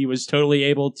student, he was totally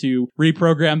able to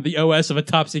reprogram the OS of a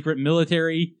top secret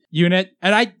military unit.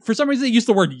 And for some reason, they used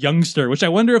the word youngster, which I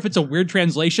wonder if it's a weird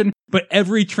translation, but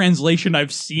every translation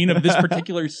I've seen of this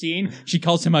particular scene, she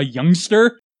calls him a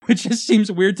youngster, which just seems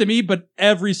weird to me, but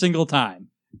every single time.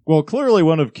 Well, clearly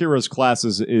one of Kira's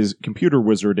classes is Computer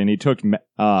Wizard, and he took the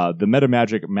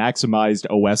Metamagic Maximized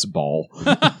OS Ball.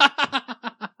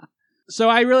 So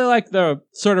I really like the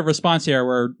sort of response here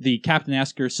where the captain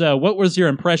asks her, so what was your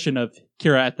impression of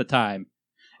Kira at the time?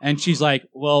 And she's like,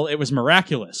 well, it was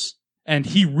miraculous. And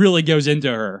he really goes into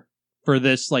her for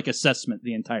this like assessment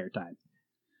the entire time.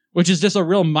 Which is just a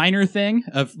real minor thing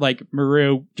of like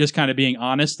Maru just kind of being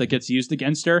honest that gets used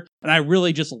against her. And I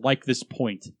really just like this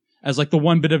point as like the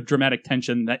one bit of dramatic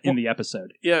tension that in the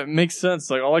episode. Yeah, it makes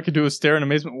sense. Like all I could do is stare in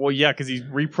amazement. Well, yeah, because he's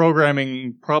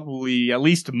reprogramming probably at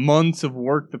least months of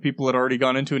work that people had already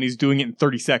gone into, and he's doing it in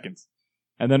 30 seconds.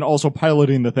 And then also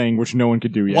piloting the thing, which no one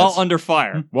could do yet. While under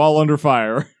fire. While under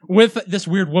fire. With this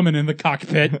weird woman in the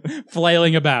cockpit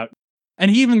flailing about.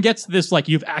 And he even gets this, like,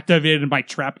 you've activated my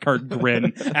trap card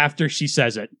grin after she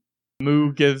says it.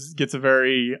 Mu gets a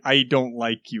very, I don't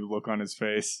like you look on his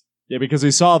face. Yeah, because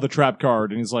he saw the trap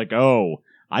card, and he's like, oh,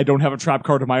 I don't have a trap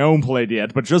card of my own played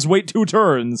yet, but just wait 2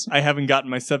 turns. I haven't gotten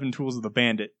my 7 tools of the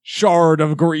bandit. Shard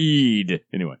of Greed.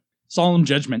 Anyway. Solemn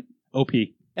Judgment. OP.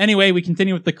 Anyway, we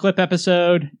continue with the clip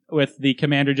episode, with the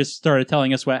commander just started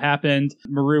telling us what happened.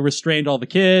 Maru restrained all the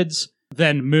kids.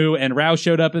 Then Mu and Rao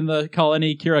showed up in the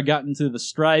colony. Kira got into the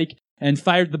strike and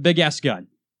fired the big-ass gun.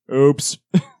 Oops.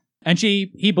 And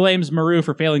he blames Maru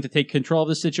for failing to take control of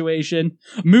the situation.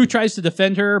 Mu tries to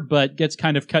defend her, but gets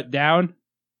kind of cut down.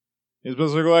 He's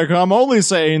basically like, I'm only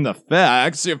saying the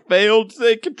facts. You failed to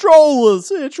take control of the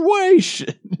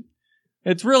situation.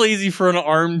 It's real easy for an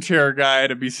armchair guy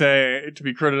to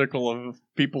be critical of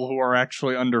people who are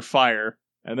actually under fire.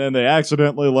 And then they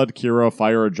accidentally let Kira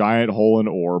fire a giant hole in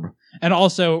orb. And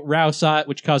also, Rao saw it,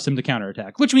 which caused him to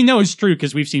counterattack. Which we know is true,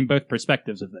 because we've seen both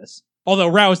perspectives of this. Although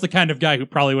Rao is the kind of guy who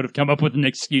probably would have come up with an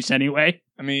excuse anyway.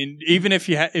 I mean, even if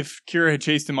Kira had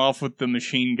chased him off with the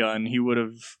machine gun, he would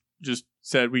have just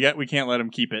said, we can't let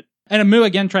him keep it. And Mu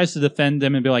again tries to defend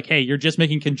him and be like, hey, you're just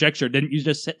making conjecture. Didn't you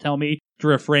just tell me to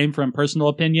refrain from personal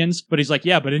opinions? But he's like,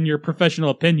 yeah, but in your professional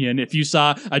opinion, if you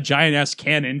saw a giant-ass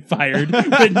cannon fired,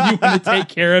 wouldn't you want to take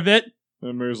care of it?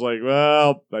 And Mu's like,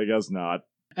 well, I guess not.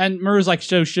 And Muru's like,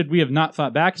 so should we have not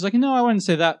fought back? He's like, no, I wouldn't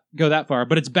say go that far.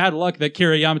 But it's bad luck that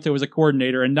Kira Yamato was a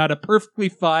coordinator and not a perfectly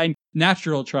fine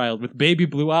natural child with baby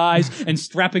blue eyes and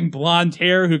strapping blonde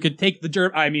hair who could take the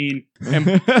germ. I mean,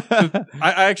 I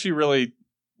actually really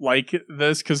like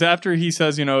this because after he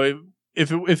says, you know,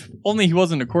 if only he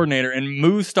wasn't a coordinator, and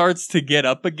Mu starts to get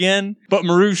up again, but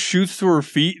Maru shoots to her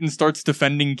feet and starts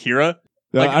defending Kira.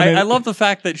 Like, I love the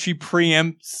fact that she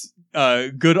preempts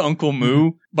good Uncle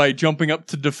Mu by jumping up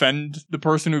to defend the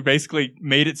person who basically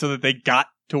made it so that they got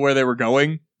to where they were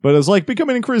going. But it's like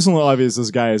becoming increasingly obvious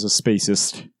this guy is a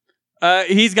spacist.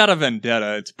 He's got a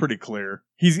vendetta. It's pretty clear.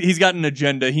 He's got an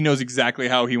agenda. He knows exactly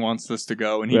how he wants this to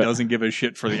go, and he doesn't give a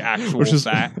shit for the actual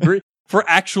fact. For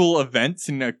actual events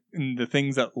and the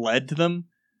things that led to them.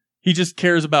 He just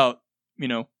cares about, you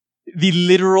know, the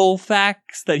literal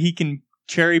facts that he can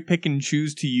cherry pick and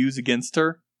choose to use against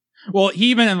her. Well, he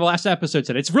even in the last episode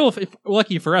said, it's real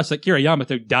lucky for us that Kira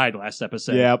Yamato died last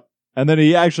episode. Yep. And then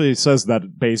he actually says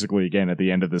that basically again at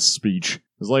the end of this speech.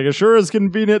 It's like, it sure is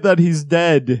convenient that he's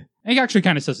dead. And he actually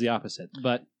kind of says the opposite,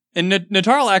 but... And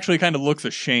Natarl actually kind of looks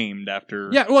ashamed after...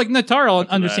 Yeah, well, like, Natarl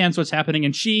understands what's happening,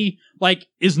 and she, like,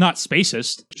 is not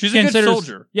spacist. She's a good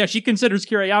soldier. Yeah, she considers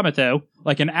Kira Yamato,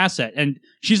 like, an asset, and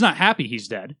she's not happy he's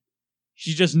dead.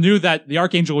 She just knew that the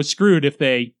Archangel was screwed if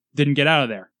they didn't get out of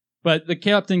there. But the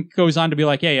captain goes on to be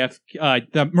like, hey, if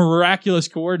the miraculous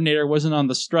coordinator wasn't on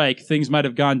the strike, things might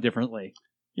have gone differently.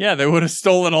 Yeah, they would have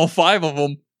stolen all 5 of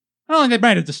them. I don't think they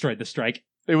might have destroyed the strike.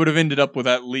 They would have ended up with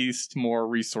at least more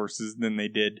resources than they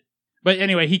did. But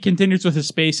anyway, he continues with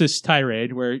his spacist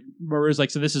tirade where Maru's like,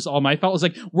 so this is all my fault? It's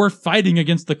like, we're fighting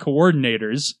against the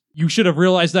coordinators. You should have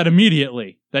realized that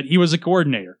immediately, that he was a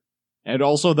coordinator. And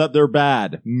also that they're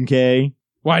bad, okay?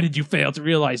 Why did you fail to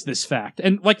realize this fact?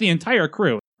 And like the entire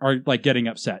crew are like getting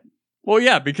upset. Well,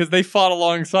 yeah, because they fought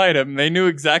alongside him. They knew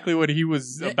exactly what he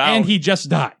was about. And he just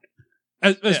died.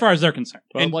 As far as they're concerned.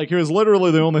 But like, he was literally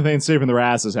the only thing saving their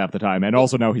asses half the time, and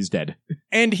also now he's dead.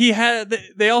 And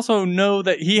they also know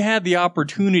that he had the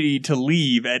opportunity to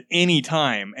leave at any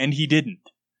time, and he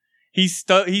didn't. He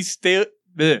stuck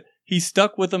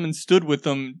with them and stood with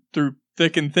them through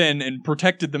thick and thin and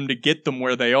protected them to get them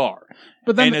where they are.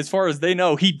 But then And as far as they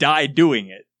know, he died doing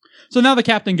it. So now the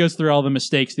captain goes through all the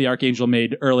mistakes the Archangel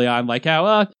made early on, like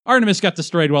how Artemis got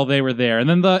destroyed while they were there, and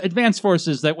then the advanced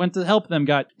forces that went to help them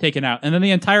got taken out, and then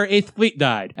the entire 8th Fleet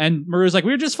died. And Maru's like,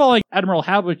 we were just following Admiral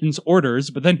Hamilton's orders,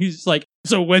 but then he's like,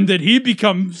 so when did he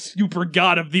become super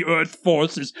god of the Earth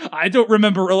forces? I don't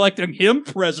remember electing him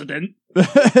president.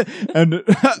 And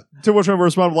to which I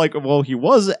responded like, well, he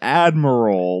was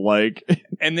admiral, like.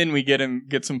 And then we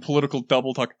get some political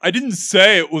double talk. I didn't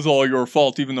say it was all your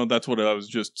fault, even though that's what I was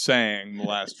just saying the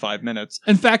last 5 minutes.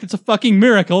 In fact, it's a fucking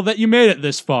miracle that you made it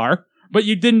this far, but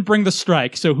you didn't bring the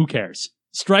strike, so who cares?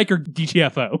 Strike or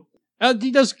DTFO?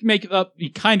 He does make up a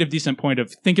kind of decent point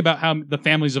of think about how the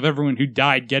families of everyone who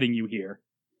died getting you here,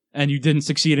 and you didn't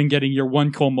succeed in getting your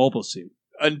one coal mobile suit.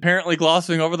 Apparently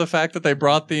glossing over the fact that they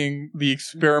brought the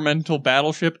experimental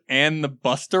battleship and the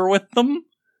Buster with them.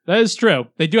 That is true.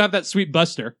 They do have that sweet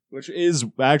Buster. Which is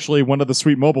actually one of the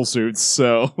sweet mobile suits,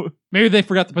 so. Maybe they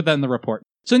forgot to put that in the report.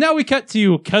 So now we cut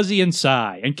to Cuzzy and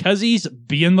Sai, and Cuzzy's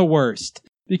being the worst.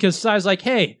 Because Sai's like,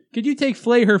 hey, could you take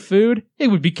Flay her food? It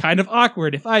would be kind of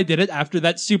awkward if I did it after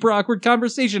that super awkward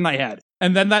conversation I had.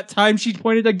 And then that time she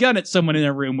pointed a gun at someone in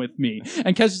a room with me.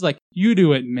 And Cuzzy's like, you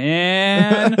do it,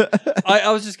 man.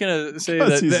 I was just going to say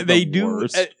that they do,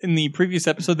 in the previous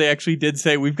episode, they actually did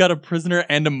say, we've got a prisoner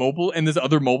and a mobile, and this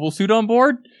other mobile suit on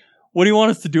board. What do you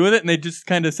want us to do with it? And they just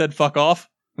kind of said, fuck off.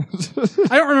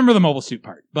 I don't remember the mobile suit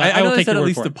part, but I will know take they said your at word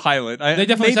least for the it. pilot. They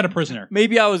definitely said a prisoner.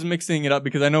 Maybe I was mixing it up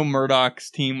because I know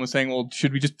Murdoch's team was saying, well,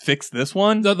 should we just fix this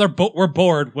one? We're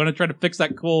bored. Want to try to fix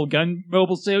that cool gun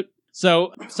mobile suit?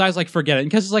 So Sai's like, forget it.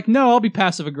 And Cuzzy's like, no, I'll be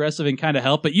passive aggressive and kind of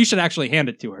help, but you should actually hand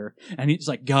it to her. And he's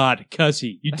like, God,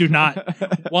 Cuzzy, you do not.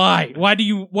 Why?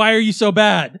 Why are you so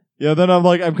bad? Yeah, then I'm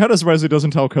like, I'm kind of surprised he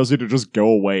doesn't tell Cuzzy to just go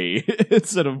away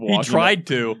instead of walking. He tried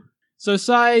to. So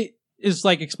Sai is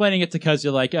like explaining it to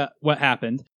Cuzzy, like, what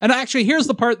happened. And actually, here's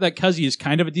the part that Cuzzy is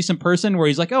kind of a decent person, where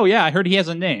he's like, oh yeah, I heard he has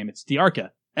a name. It's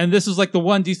Diarca. And this is like the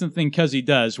one decent thing Cuzzy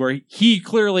does, where he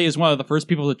clearly is one of the first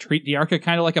people to treat Diarca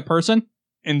kind of like a person.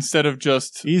 Instead of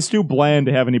just... He's too bland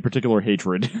to have any particular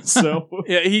hatred, so...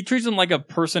 Yeah, he treats him like a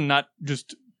person, not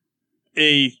just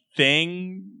a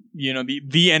thing, you know,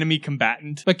 the enemy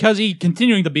combatant. But Cuzzy,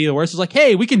 continuing to be the worst, is like,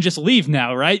 hey, we can just leave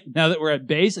now, right? Now that we're at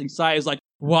base. And Sai is like,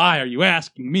 why are you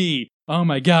asking me? Oh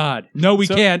my god. No, we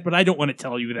can't, but I don't want to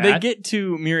tell you that. They get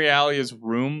to Mirialia's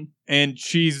room, and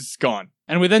she's gone.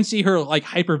 And we then see her, like,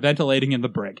 hyperventilating in the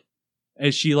brig.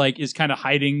 As she, like, is kind of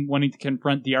hiding, wanting to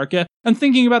confront Diarca, and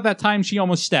thinking about that time she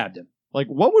almost stabbed him. Like,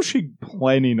 what was she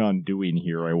planning on doing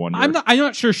here, I wonder? I'm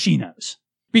not sure she knows.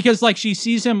 Because, like, she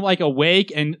sees him, like,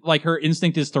 awake, and, like, her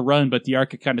instinct is to run, but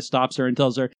Diarca kind of stops her and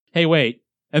tells her, hey, wait.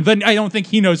 And then I don't think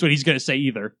he knows what he's going to say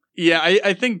either. Yeah,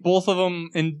 I think both of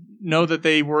them know that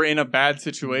they were in a bad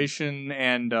situation,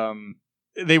 and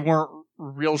they weren't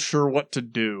real sure what to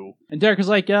do. And Diarca's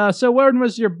like, so where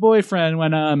was your boyfriend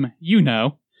when, you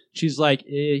know? She's like,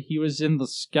 he was in the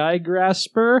Sky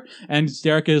Grasper. And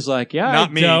Diarca is like, yeah,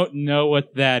 Not me. Don't know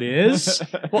what that is.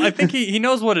 Well, I think he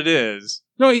knows what it is.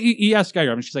 No, he asked Sky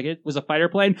Grasper. And she's like, it was a fighter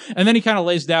plane. And then he kind of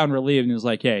lays down relieved and is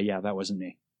like, hey, yeah, that wasn't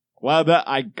me. Well,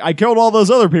 I killed all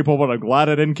those other people, but I'm glad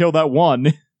I didn't kill that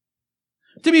one.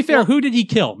 To be fair, who did he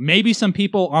kill? Maybe some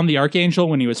people on the Archangel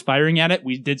when he was firing at it.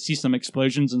 We did see some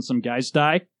explosions and some guys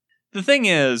die. The thing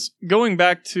is, going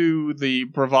back to the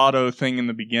bravado thing in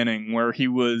the beginning, where he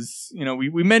was, you know,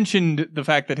 we mentioned the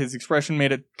fact that his expression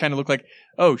made it kind of look like,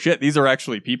 oh shit, these are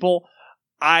actually people.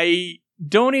 I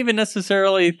don't even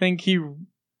necessarily think he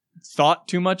thought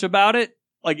too much about it,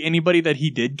 like anybody that he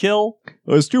did kill.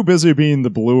 I was too busy being the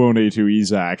Blue One A2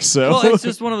 Ezak, so... Well, it's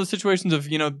just one of those situations of,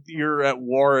 you know, you're at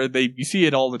war, you see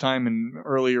it all the time in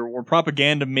earlier war.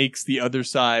 Propaganda makes the other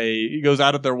side, it goes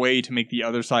out of their way to make the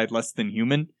other side less than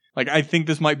human. Like, I think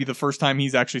this might be the first time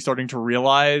he's actually starting to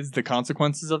realize the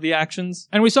consequences of the actions.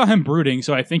 And we saw him brooding,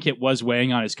 so I think it was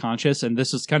weighing on his conscience, and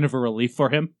this is kind of a relief for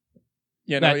him.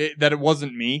 Yeah, that it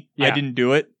wasn't me. Yeah. I didn't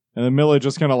do it. And then Millie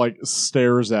just kind of, like,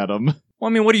 stares at him. Well, I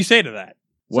mean, what do you say to that?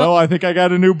 Well, I think I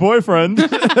got a new boyfriend.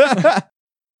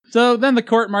 So then the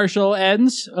court-martial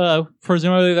ends.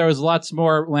 Presumably there was lots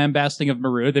more lambasting of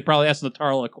Maru. They probably asked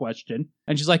Natarl a question.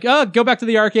 And she's like, oh, go back to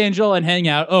the Archangel and hang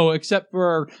out. Oh, except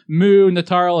for Mu,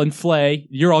 Natarl, and Flay,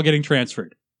 you're all getting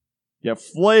transferred. Yeah,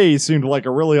 Flay seemed like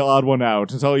a really odd one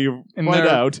out until you find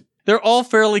out. They're all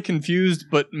fairly confused,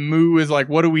 but Mu is like,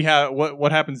 what do we have?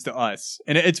 What happens to us?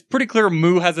 And it's pretty clear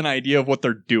Mu has an idea of what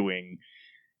they're doing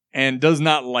and does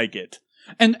not like it.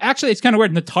 And actually, it's kind of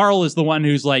weird. Natarl is the one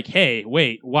who's like, hey,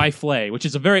 wait, why Flay? Which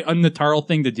is a very un-Natarl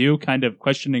thing to do, kind of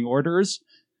questioning orders.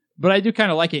 But I do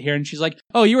kind of like it here. And she's like,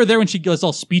 oh, you were there when she was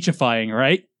all speechifying,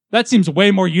 right? That seems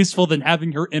way more useful than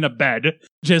having her in a bed,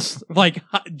 just like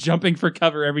jumping for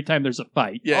cover every time there's a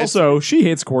fight. Yeah, Also, she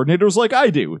hates coordinators like I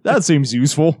do. That seems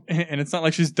useful. and it's not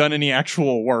like she's done any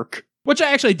actual work. Which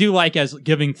I actually do like as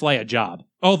giving Flay a job.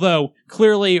 Although,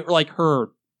 clearly, like, her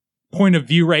point of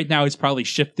view right now is probably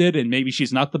shifted, and maybe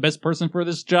she's not the best person for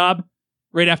this job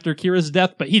right after Kira's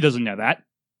death, but he doesn't know that.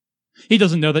 He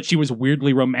doesn't know that she was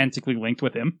weirdly romantically linked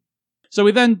with him. So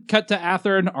we then cut to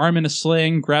Athern, arm in a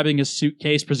sling, grabbing his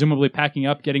suitcase, presumably packing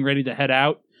up, getting ready to head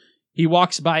out. He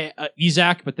walks by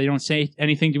Izak, but they don't say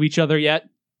anything to each other yet.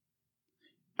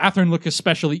 Athern looks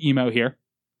especially emo here.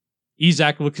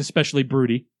 Izak looks especially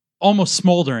broody. Almost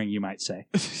smoldering, you might say.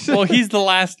 Well, he's the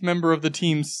last member of the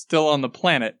team still on the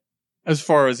planet, as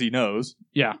far as he knows.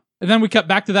 Yeah. And then we cut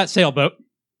back to that sailboat.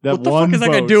 That What the one fuck is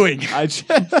that guy boat. doing?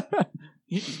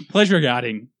 Pleasure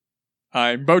yachting.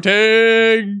 I'm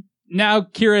boating! Now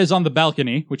Kira is on the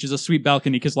balcony, which is a sweet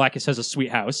balcony because Lacus has a sweet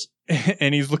house.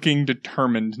 And he's looking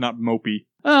determined, not mopey.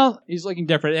 Well, he's looking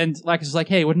different. And Lacus is like,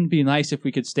 hey, wouldn't it be nice if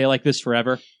we could stay like this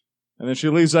forever? And then she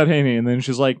leaves that hanging, and then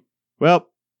she's like, well,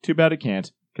 too bad it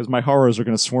can't, because my horrors are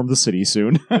going to swarm the city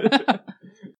soon.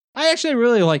 I actually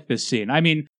really like this scene. I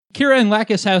mean, Kira and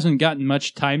Lacus hasn't gotten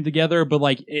much time together, but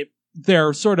like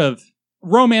their sort of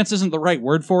romance isn't the right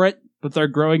word for it, but their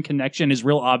growing connection is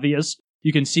real obvious.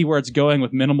 You can see where it's going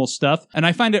with minimal stuff, and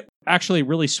I find it actually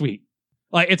really sweet.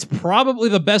 Like, it's probably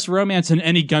the best romance in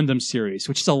any Gundam series,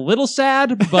 which is a little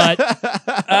sad, but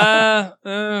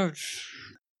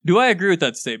Do I agree with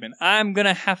that statement? I'm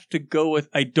gonna have to go with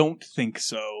I don't think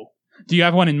so. do you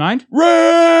have one in mind?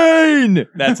 Rain!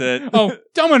 That's it. Oh,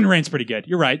 Doma and Rain's pretty good.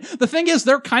 You're right. The thing is,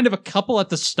 they're kind of a couple at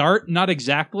the start. Not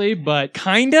exactly, but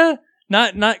Kinda?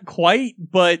 Not quite,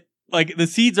 but like the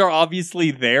seeds are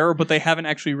obviously there, but they haven't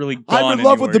actually really gone I'm in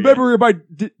love with the anywhere memory of my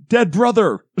dead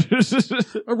brother.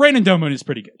 Rain and Domon is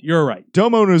pretty good. You're right.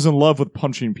 Domon is in love with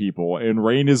punching people, and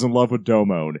Rain is in love with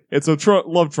Domon. It's a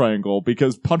love triangle,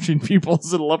 because punching people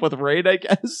is in love with Rain, I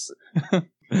guess.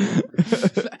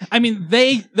 I mean,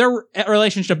 their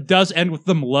relationship does end with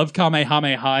them love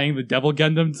Kamehamehaing the Devil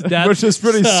Gundam to death. Which is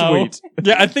pretty so- sweet.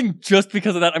 Yeah, I think just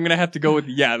because of that, I'm gonna have to go with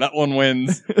that one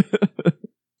wins.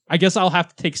 I guess I'll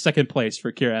have to take second place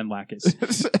for Kira and Lacus.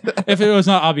 If it was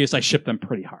not obvious, I ship them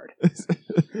pretty hard.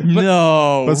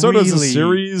 No, But so does the really.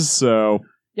 series, so...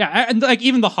 Yeah, and like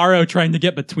even the Haro trying to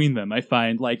get between them, I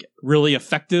find like really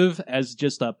effective as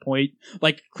just a point.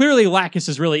 Like clearly Lacus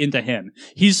is really into him.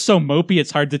 He's so mopey,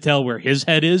 it's hard to tell where his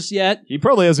head is yet. He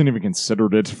probably hasn't even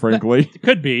considered it, frankly. It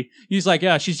could be. He's like,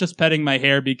 yeah, she's just petting my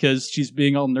hair because she's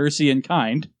being all nursey and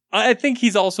kind. I think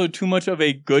he's also too much of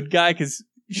a good guy because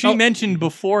she mentioned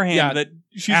beforehand Yeah, that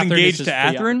she's Athern is engaged his to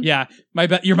Athern. Yeah,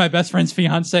 you're my best friend's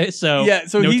fiance, so Yeah,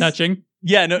 so no he's- touching.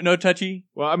 Yeah, no touchy.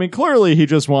 Well, I mean, clearly he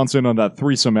just wants in on that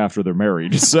threesome after they're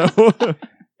married, so...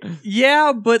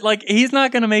 Yeah, but like he's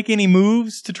not gonna make any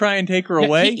moves to try and take her Yeah,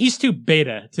 away. he's too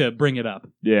beta to bring it up.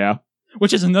 yeah.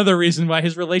 Which is another reason why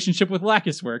his relationship with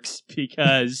Lacus works,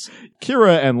 because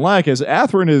Kira and Lacus,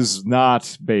 Athern is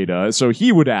not beta, so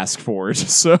he would ask for it,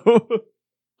 so...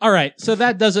 alright, so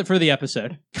that does it for the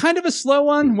episode. Kind of a slow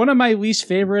one, one of my least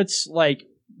favorites, like,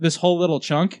 this whole little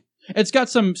chunk. It's got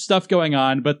some stuff going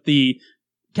on, but the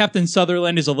Captain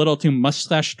Sutherland is a little too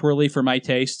mustache twirly for my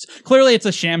tastes. Clearly it's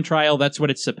a sham trial, that's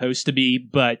what it's supposed to be,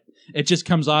 but it just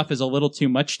comes off as a little too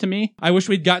much to me. I wish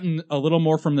we'd gotten a little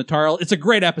more from Natarl. It's a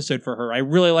great episode for her. I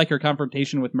really like her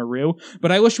confrontation with Maru,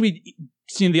 but I wish we'd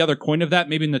seen the other coin of that,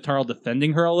 maybe Natarl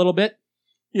defending her a little bit.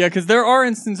 Yeah, because there are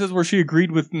instances where she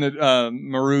agreed with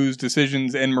Maru's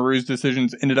decisions, and Maru's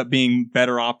decisions ended up being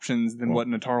better options than what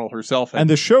Natarl herself had. And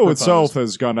the show proposed. itself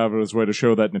has gone out of its way to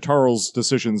show that Natarl's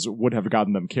decisions would have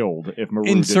gotten them killed if Maru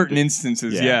in didn't certain do-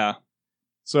 instances, Yeah. yeah.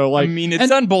 So, like, I mean, it's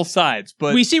and- on both sides,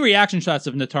 but We see reaction shots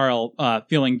of Natarl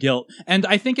feeling guilt, and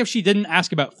I think if she didn't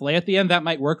ask about Flay at the end, that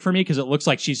might work for me, because it looks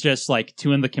like she's just, like,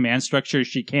 too in the command structure.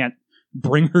 She can't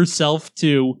bring herself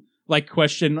to, like,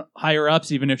 question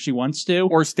higher-ups, even if she wants to.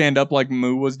 or stand up like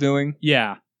Mu was doing.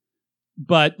 Yeah.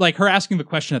 But, like, her asking the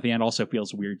question at the end also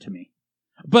feels weird to me.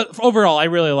 But overall, I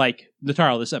really like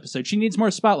Natarl this episode. She needs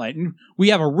more spotlight, and we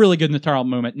have a really good Natarl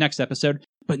moment next episode,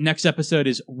 but next episode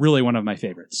is really one of my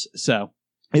favorites, so...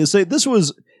 I say this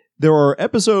was... There are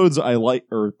episodes I like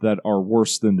or that are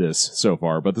worse than this so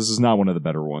far, but this is not one of the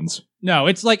better ones. No,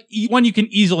 it's like one you can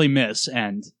easily miss,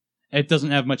 and it doesn't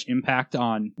have much impact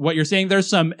on what you're saying. There's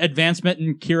some advancement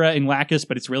in Kira and Lacus,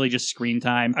 but it's really just screen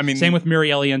time. I mean- same with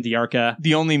Mirieli and Diarca.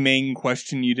 The only main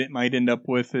question you might end up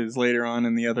with is later on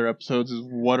in the other episodes is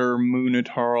what are Mu,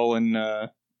 Natarl, and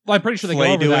Well, I'm pretty sure they go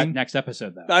Flay over that doing? next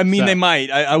episode, though. I mean, So- they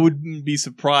might. I wouldn't be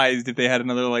surprised if they had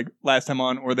another, like, last time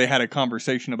on, or they had a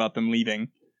conversation about them leaving.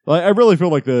 I really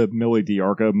feel like the Millie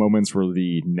Diarca moments were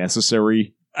the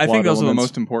necessary. I plot think those are the elements.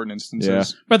 most important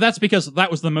instances. But that's because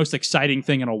that was the most exciting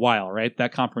thing in a while, right?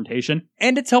 That confrontation.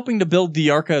 And it's helping to build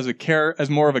Diarca as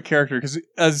more of a character, because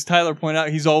as Tyler pointed out,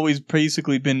 he's always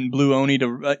basically been Blue Oni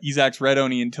to Izak's Red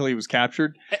Oni until he was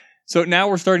captured. So now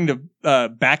we're starting to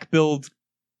back build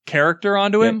character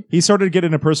onto him. He started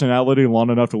getting a personality long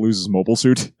enough to lose his mobile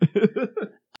suit.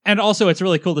 And also, it's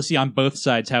really cool to see on both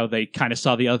sides how they kind of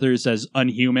saw the others as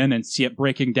unhuman and see it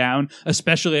breaking down,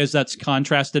 especially as that's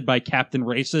contrasted by Captain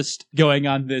Racist going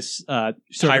on this sort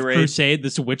Tirade. of crusade,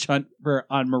 this witch hunt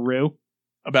on Maru.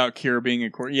 About Kira being a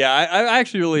court. Yeah, I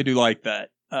actually really do like that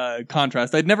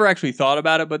contrast. I'd never actually thought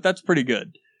about it, but that's pretty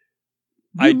good.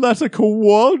 You let a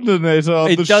coordinator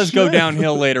on It the does go ship.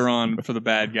 downhill later on for the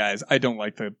bad guys. I don't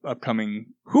like the upcoming.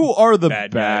 Who are the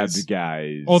Bad bad guys.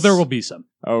 guys? Oh, there will be some.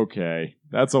 Okay,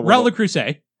 that's a Raul little... the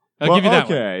Crusade. I'll give you that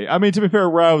one. okay. I mean, to be fair,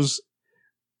 Rao's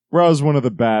one of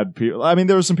the bad people. I mean,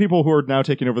 there are some people who are now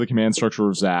taking over the command structure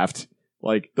of Zaft.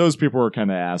 Like, those people are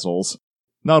kind of assholes.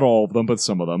 Not all of them, but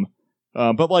some of them.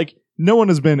 But, like, no one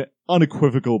has been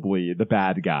unequivocally the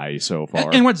bad guy so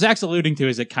far. And what Zach's alluding to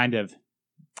is it kind of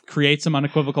creates some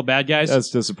unequivocal bad guys. That's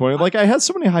disappointing. Like, I had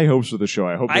so many high hopes for the show.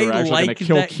 I hope they were I actually going like to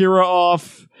kill that- Kira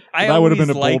off. I That would have always been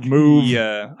a bold like move.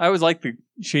 I always like the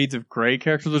Shades of Grey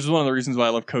characters, which is one of the reasons why I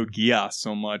love Code Geass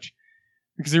so much.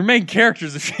 Because your main character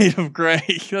is a Shade of Grey.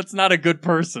 That's not a good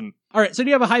person. All right, so do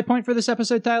you have a high point for this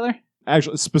episode, Tyler?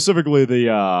 Actually, specifically the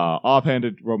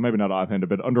offhanded, well, maybe not offhanded,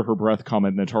 but under her breath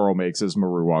comment Nataro makes as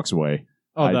Maru walks away.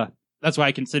 Oh, that's why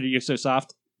I consider you so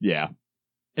soft. Yeah.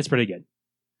 It's pretty good.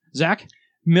 Zach?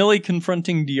 Millie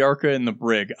confronting Diarca in the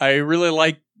brig. I really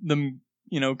like them,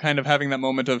 kind of having that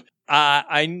moment of,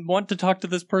 I want to talk to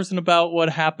this person about what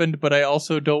happened, but I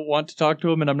also don't want to talk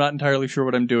to him, and I'm not entirely sure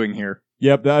what I'm doing here.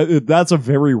 Yep, that's a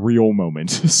very real moment.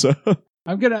 So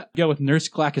I'm going to go with Nurse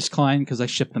Clackus Klein because I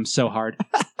ship them so hard,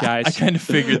 guys. I kind of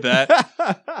figured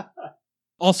that.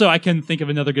 Also, I can think of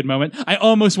another good moment. I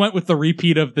almost went with the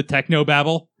repeat of the techno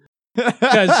babble.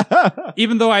 Because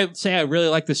even though I say I really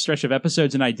like this stretch of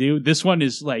episodes, and I do, this one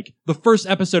is like the first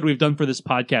episode we've done for this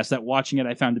podcast that watching it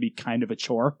I found to be kind of a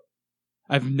chore.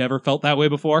 I've never felt that way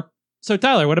before. So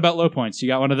Tyler, what about low points? You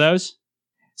got one of those?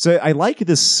 So I like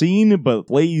this scene, but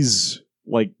Lay's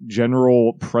like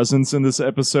general presence in this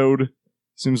episode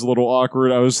seems a little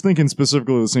awkward. I was thinking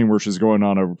specifically the scene where she's going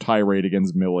on a tirade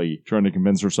against Millie, trying to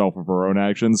convince herself of her own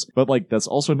actions. But like that's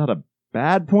also not a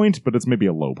bad point, but it's maybe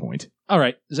a low point. All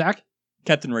right, Zach?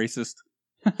 Captain Racist.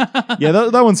 Yeah,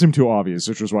 that one seemed too obvious,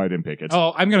 which was why I didn't pick it.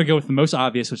 Oh, I'm going to go with the most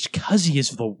obvious, which Cuzzy is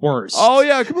the worst. Oh,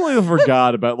 yeah, I completely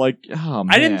forgot about oh, man.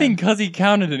 I didn't think Cuzzy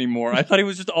counted anymore. I thought he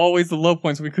was just always the low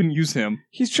point, so we couldn't use him.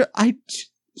 he's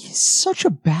such a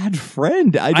bad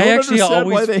friend. I don't actually understand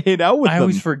why always- they hate out with I them.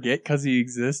 always forget Cuzzy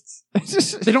exists.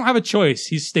 They don't have a choice.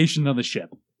 He's stationed on the ship.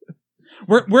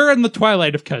 We're in the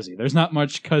twilight of Cuzzy. There's not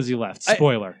much Cuzzy left.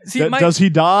 Spoiler. See, Does he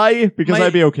die? Because my-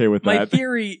 I'd be okay with my that.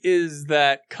 theory is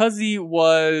that Cuzzy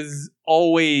was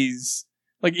always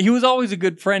he was always a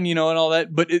good friend, and all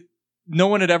that, but no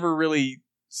one had ever really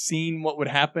seen what would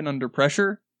happen under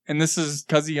pressure. And this is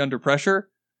Cuzzy under pressure.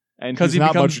 And 'cause he's he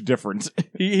not becomes- much different.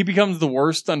 He becomes the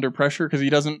worst under pressure because he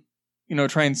doesn't,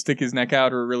 try and stick his neck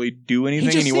out or really do anything,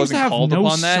 He just and he seems wasn't to have called no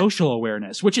upon that. social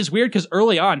awareness, which is weird because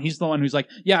early on he's the one who's like,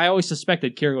 "Yeah, I always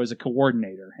suspected Kira was a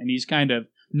coordinator," and he's kind of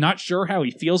not sure how he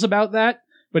feels about that.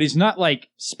 But he's not like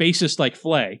spacist like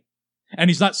Flay, and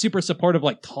he's not super supportive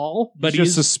like Tall. But He's just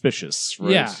he's suspicious.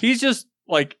 Right? Yeah. He's just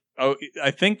oh, I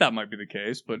think that might be the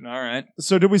case, but all right.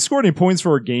 So did we score any points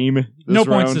for a game this no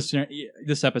round? points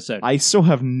this episode. I still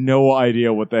have no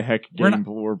idea what the heck We're game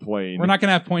we're playing. We're not going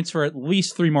to have points for at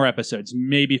least 3 more episodes,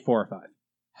 maybe 4 or 5.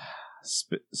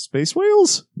 Space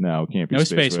whales? No, it can't be No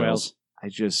space space whales. I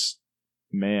just,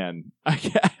 man, I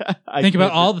can't. Think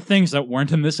about all the things that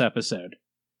weren't in this episode.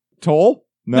 Toll?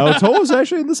 No, Toll was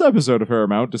actually in this episode a fair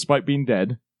amount, despite being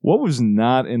dead. What was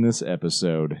not in this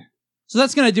episode? So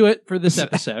that's going to do it for this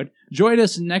episode. Join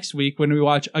us next week when we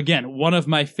watch, again, one of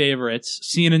my favorites,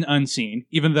 Seen and Unseen,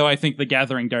 even though I think The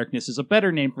Gathering Darkness is a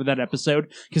better name for that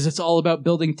episode, because it's all about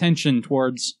building tension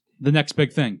towards the next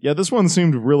big thing. Yeah, this one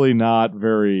seemed really not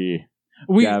very...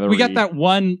 We gathery. got that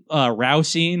one Rao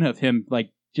scene of him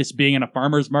just being in a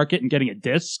farmer's market and getting a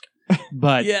disc,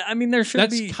 but Yeah, I mean there should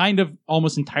that's be. kind of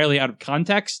almost entirely out of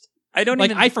context. I don't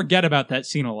even. I forget about that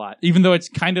scene a lot, even though it's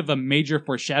kind of a major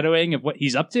foreshadowing of what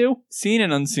he's up to. Seen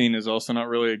and Unseen is also not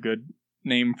really a good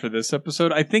name for this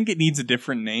episode. I think it needs a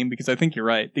different name because I think you're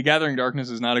right. The Gathering Darkness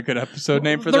is not a good episode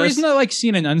name for the this. reason I like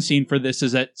Seen and Unseen for this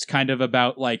is that it's kind of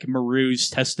about like Maru's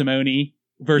testimony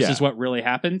versus what really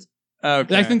happened.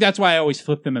 Okay. I think that's why I always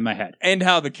flip them in my head. And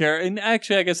how the character, and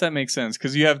actually, I guess that makes sense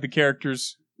because you have the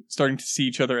characters starting to see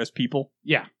each other as people.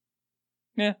 Yeah.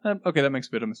 Yeah. Okay, that makes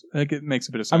a bit of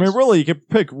sense. I mean, really, you could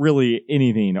pick really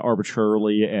anything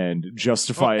arbitrarily and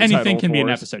justify a Anything title can be for an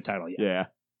it. episode title. Yeah.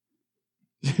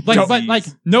 Yeah.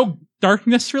 But no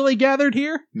darkness really gathered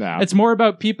here. No. It's more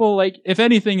about people like, if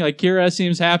anything, like Kira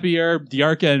seems happier.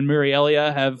 Diarca and Muriel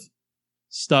have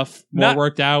stuff more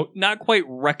worked out. Not quite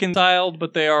reconciled,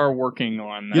 but they are working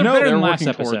on that. You know, better they're than last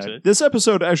working towards episode. it. This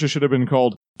episode actually should have been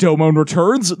called Domon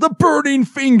Returns, The Burning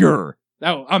Finger.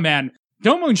 Oh man.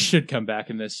 Domon should come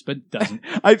back in this, but doesn't.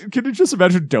 Can you just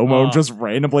imagine Domon just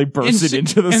randomly bursting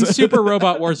into the In Super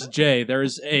Robot Wars J,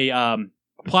 there's a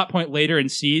plot point later in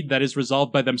Seed that is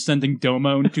resolved by them sending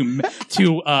Domon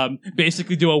to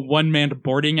basically do a one-man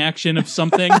boarding action of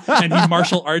something, and he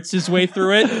martial arts his way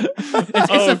through it.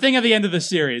 It's a thing at the end of the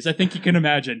series. I think you can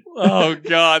imagine. Oh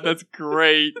god, that's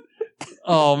great.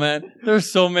 Oh man,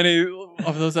 there's so many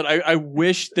of those that I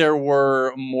wish there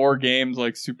were more games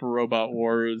like Super Robot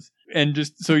Wars, and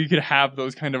just so you could have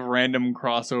those kind of random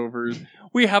crossovers.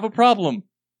 We have a problem.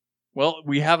 Well,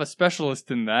 we have a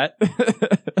specialist in that.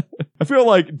 I feel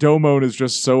like Domon is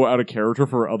just so out of character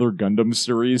for other Gundam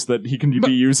series that he can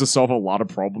be used to solve a lot of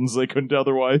problems they couldn't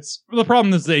otherwise. The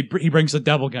problem is he brings a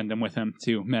double Gundam with him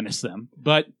to menace them.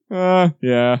 But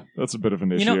yeah, that's a bit of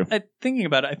an issue. You know, thinking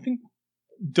about it, I think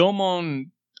Domon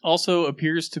also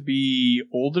appears to be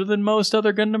older than most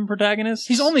other Gundam protagonists.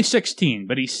 he's only 16,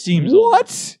 but he seems older.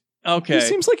 What? Okay. He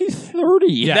seems like he's 30.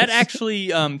 Yeah. That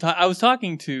actually, I was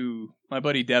talking to my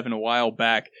buddy Devin a while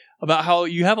back about how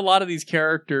you have a lot of these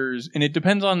characters, and it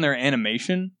depends on their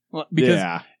animation.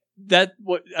 Because that's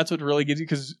what really gives you,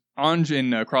 because Ange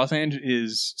in Cross Ange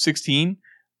is 16,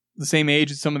 the same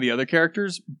age as some of the other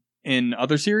characters in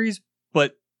other series,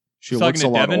 but she looks a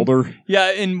lot older.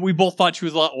 Yeah, and we both thought she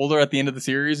was a lot older at the end of the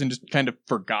series and just kind of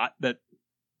forgot that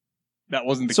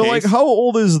wasn't the case. So, like, how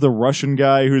old is the Russian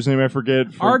guy whose name I forget?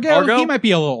 Argo? He might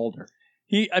be a little older.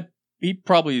 He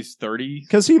probably is 30.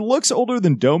 Because he looks older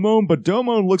than Domon, but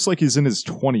Domon looks like he's in his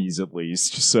 20s at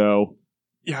least, so...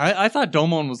 Yeah, I thought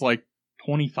Domon was like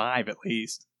 25 at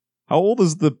least. How old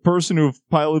is the person who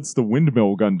pilots the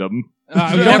Windmill Gundam? We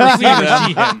never see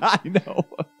him. I know.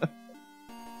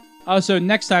 So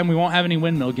next time we won't have any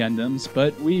Windmill Gundams,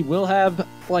 but we will have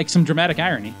like some dramatic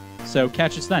irony. So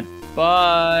catch us then.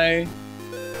 Bye.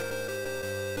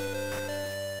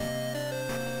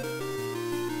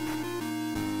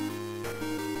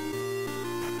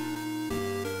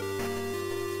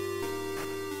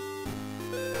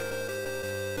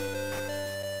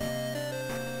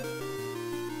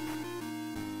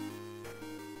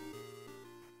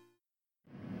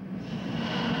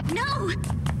 No!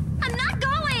 I'm not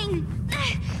going!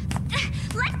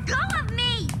 Let go of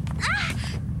me!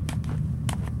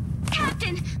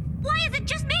 Captain, why is it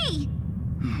just me?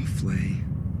 Oh, Flay.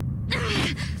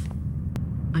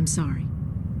 I'm sorry.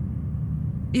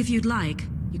 If you'd like,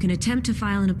 you can attempt to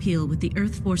file an appeal with the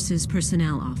Earth Forces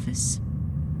Personnel Office.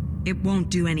 It won't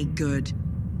do any good.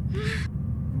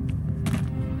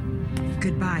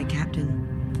 Goodbye,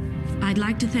 Captain. I'd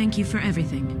like to thank you for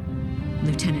everything,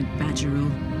 Lieutenant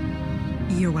Badgerul.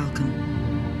 You're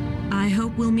welcome. I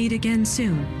hope we'll meet again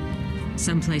soon,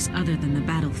 someplace other than the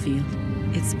battlefield.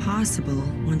 It's possible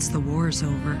once the war's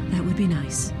over. That would be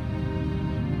nice.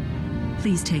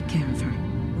 Please take care of her.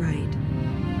 Right.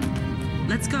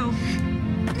 Let's go.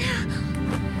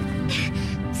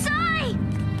 Sai!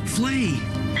 Flay!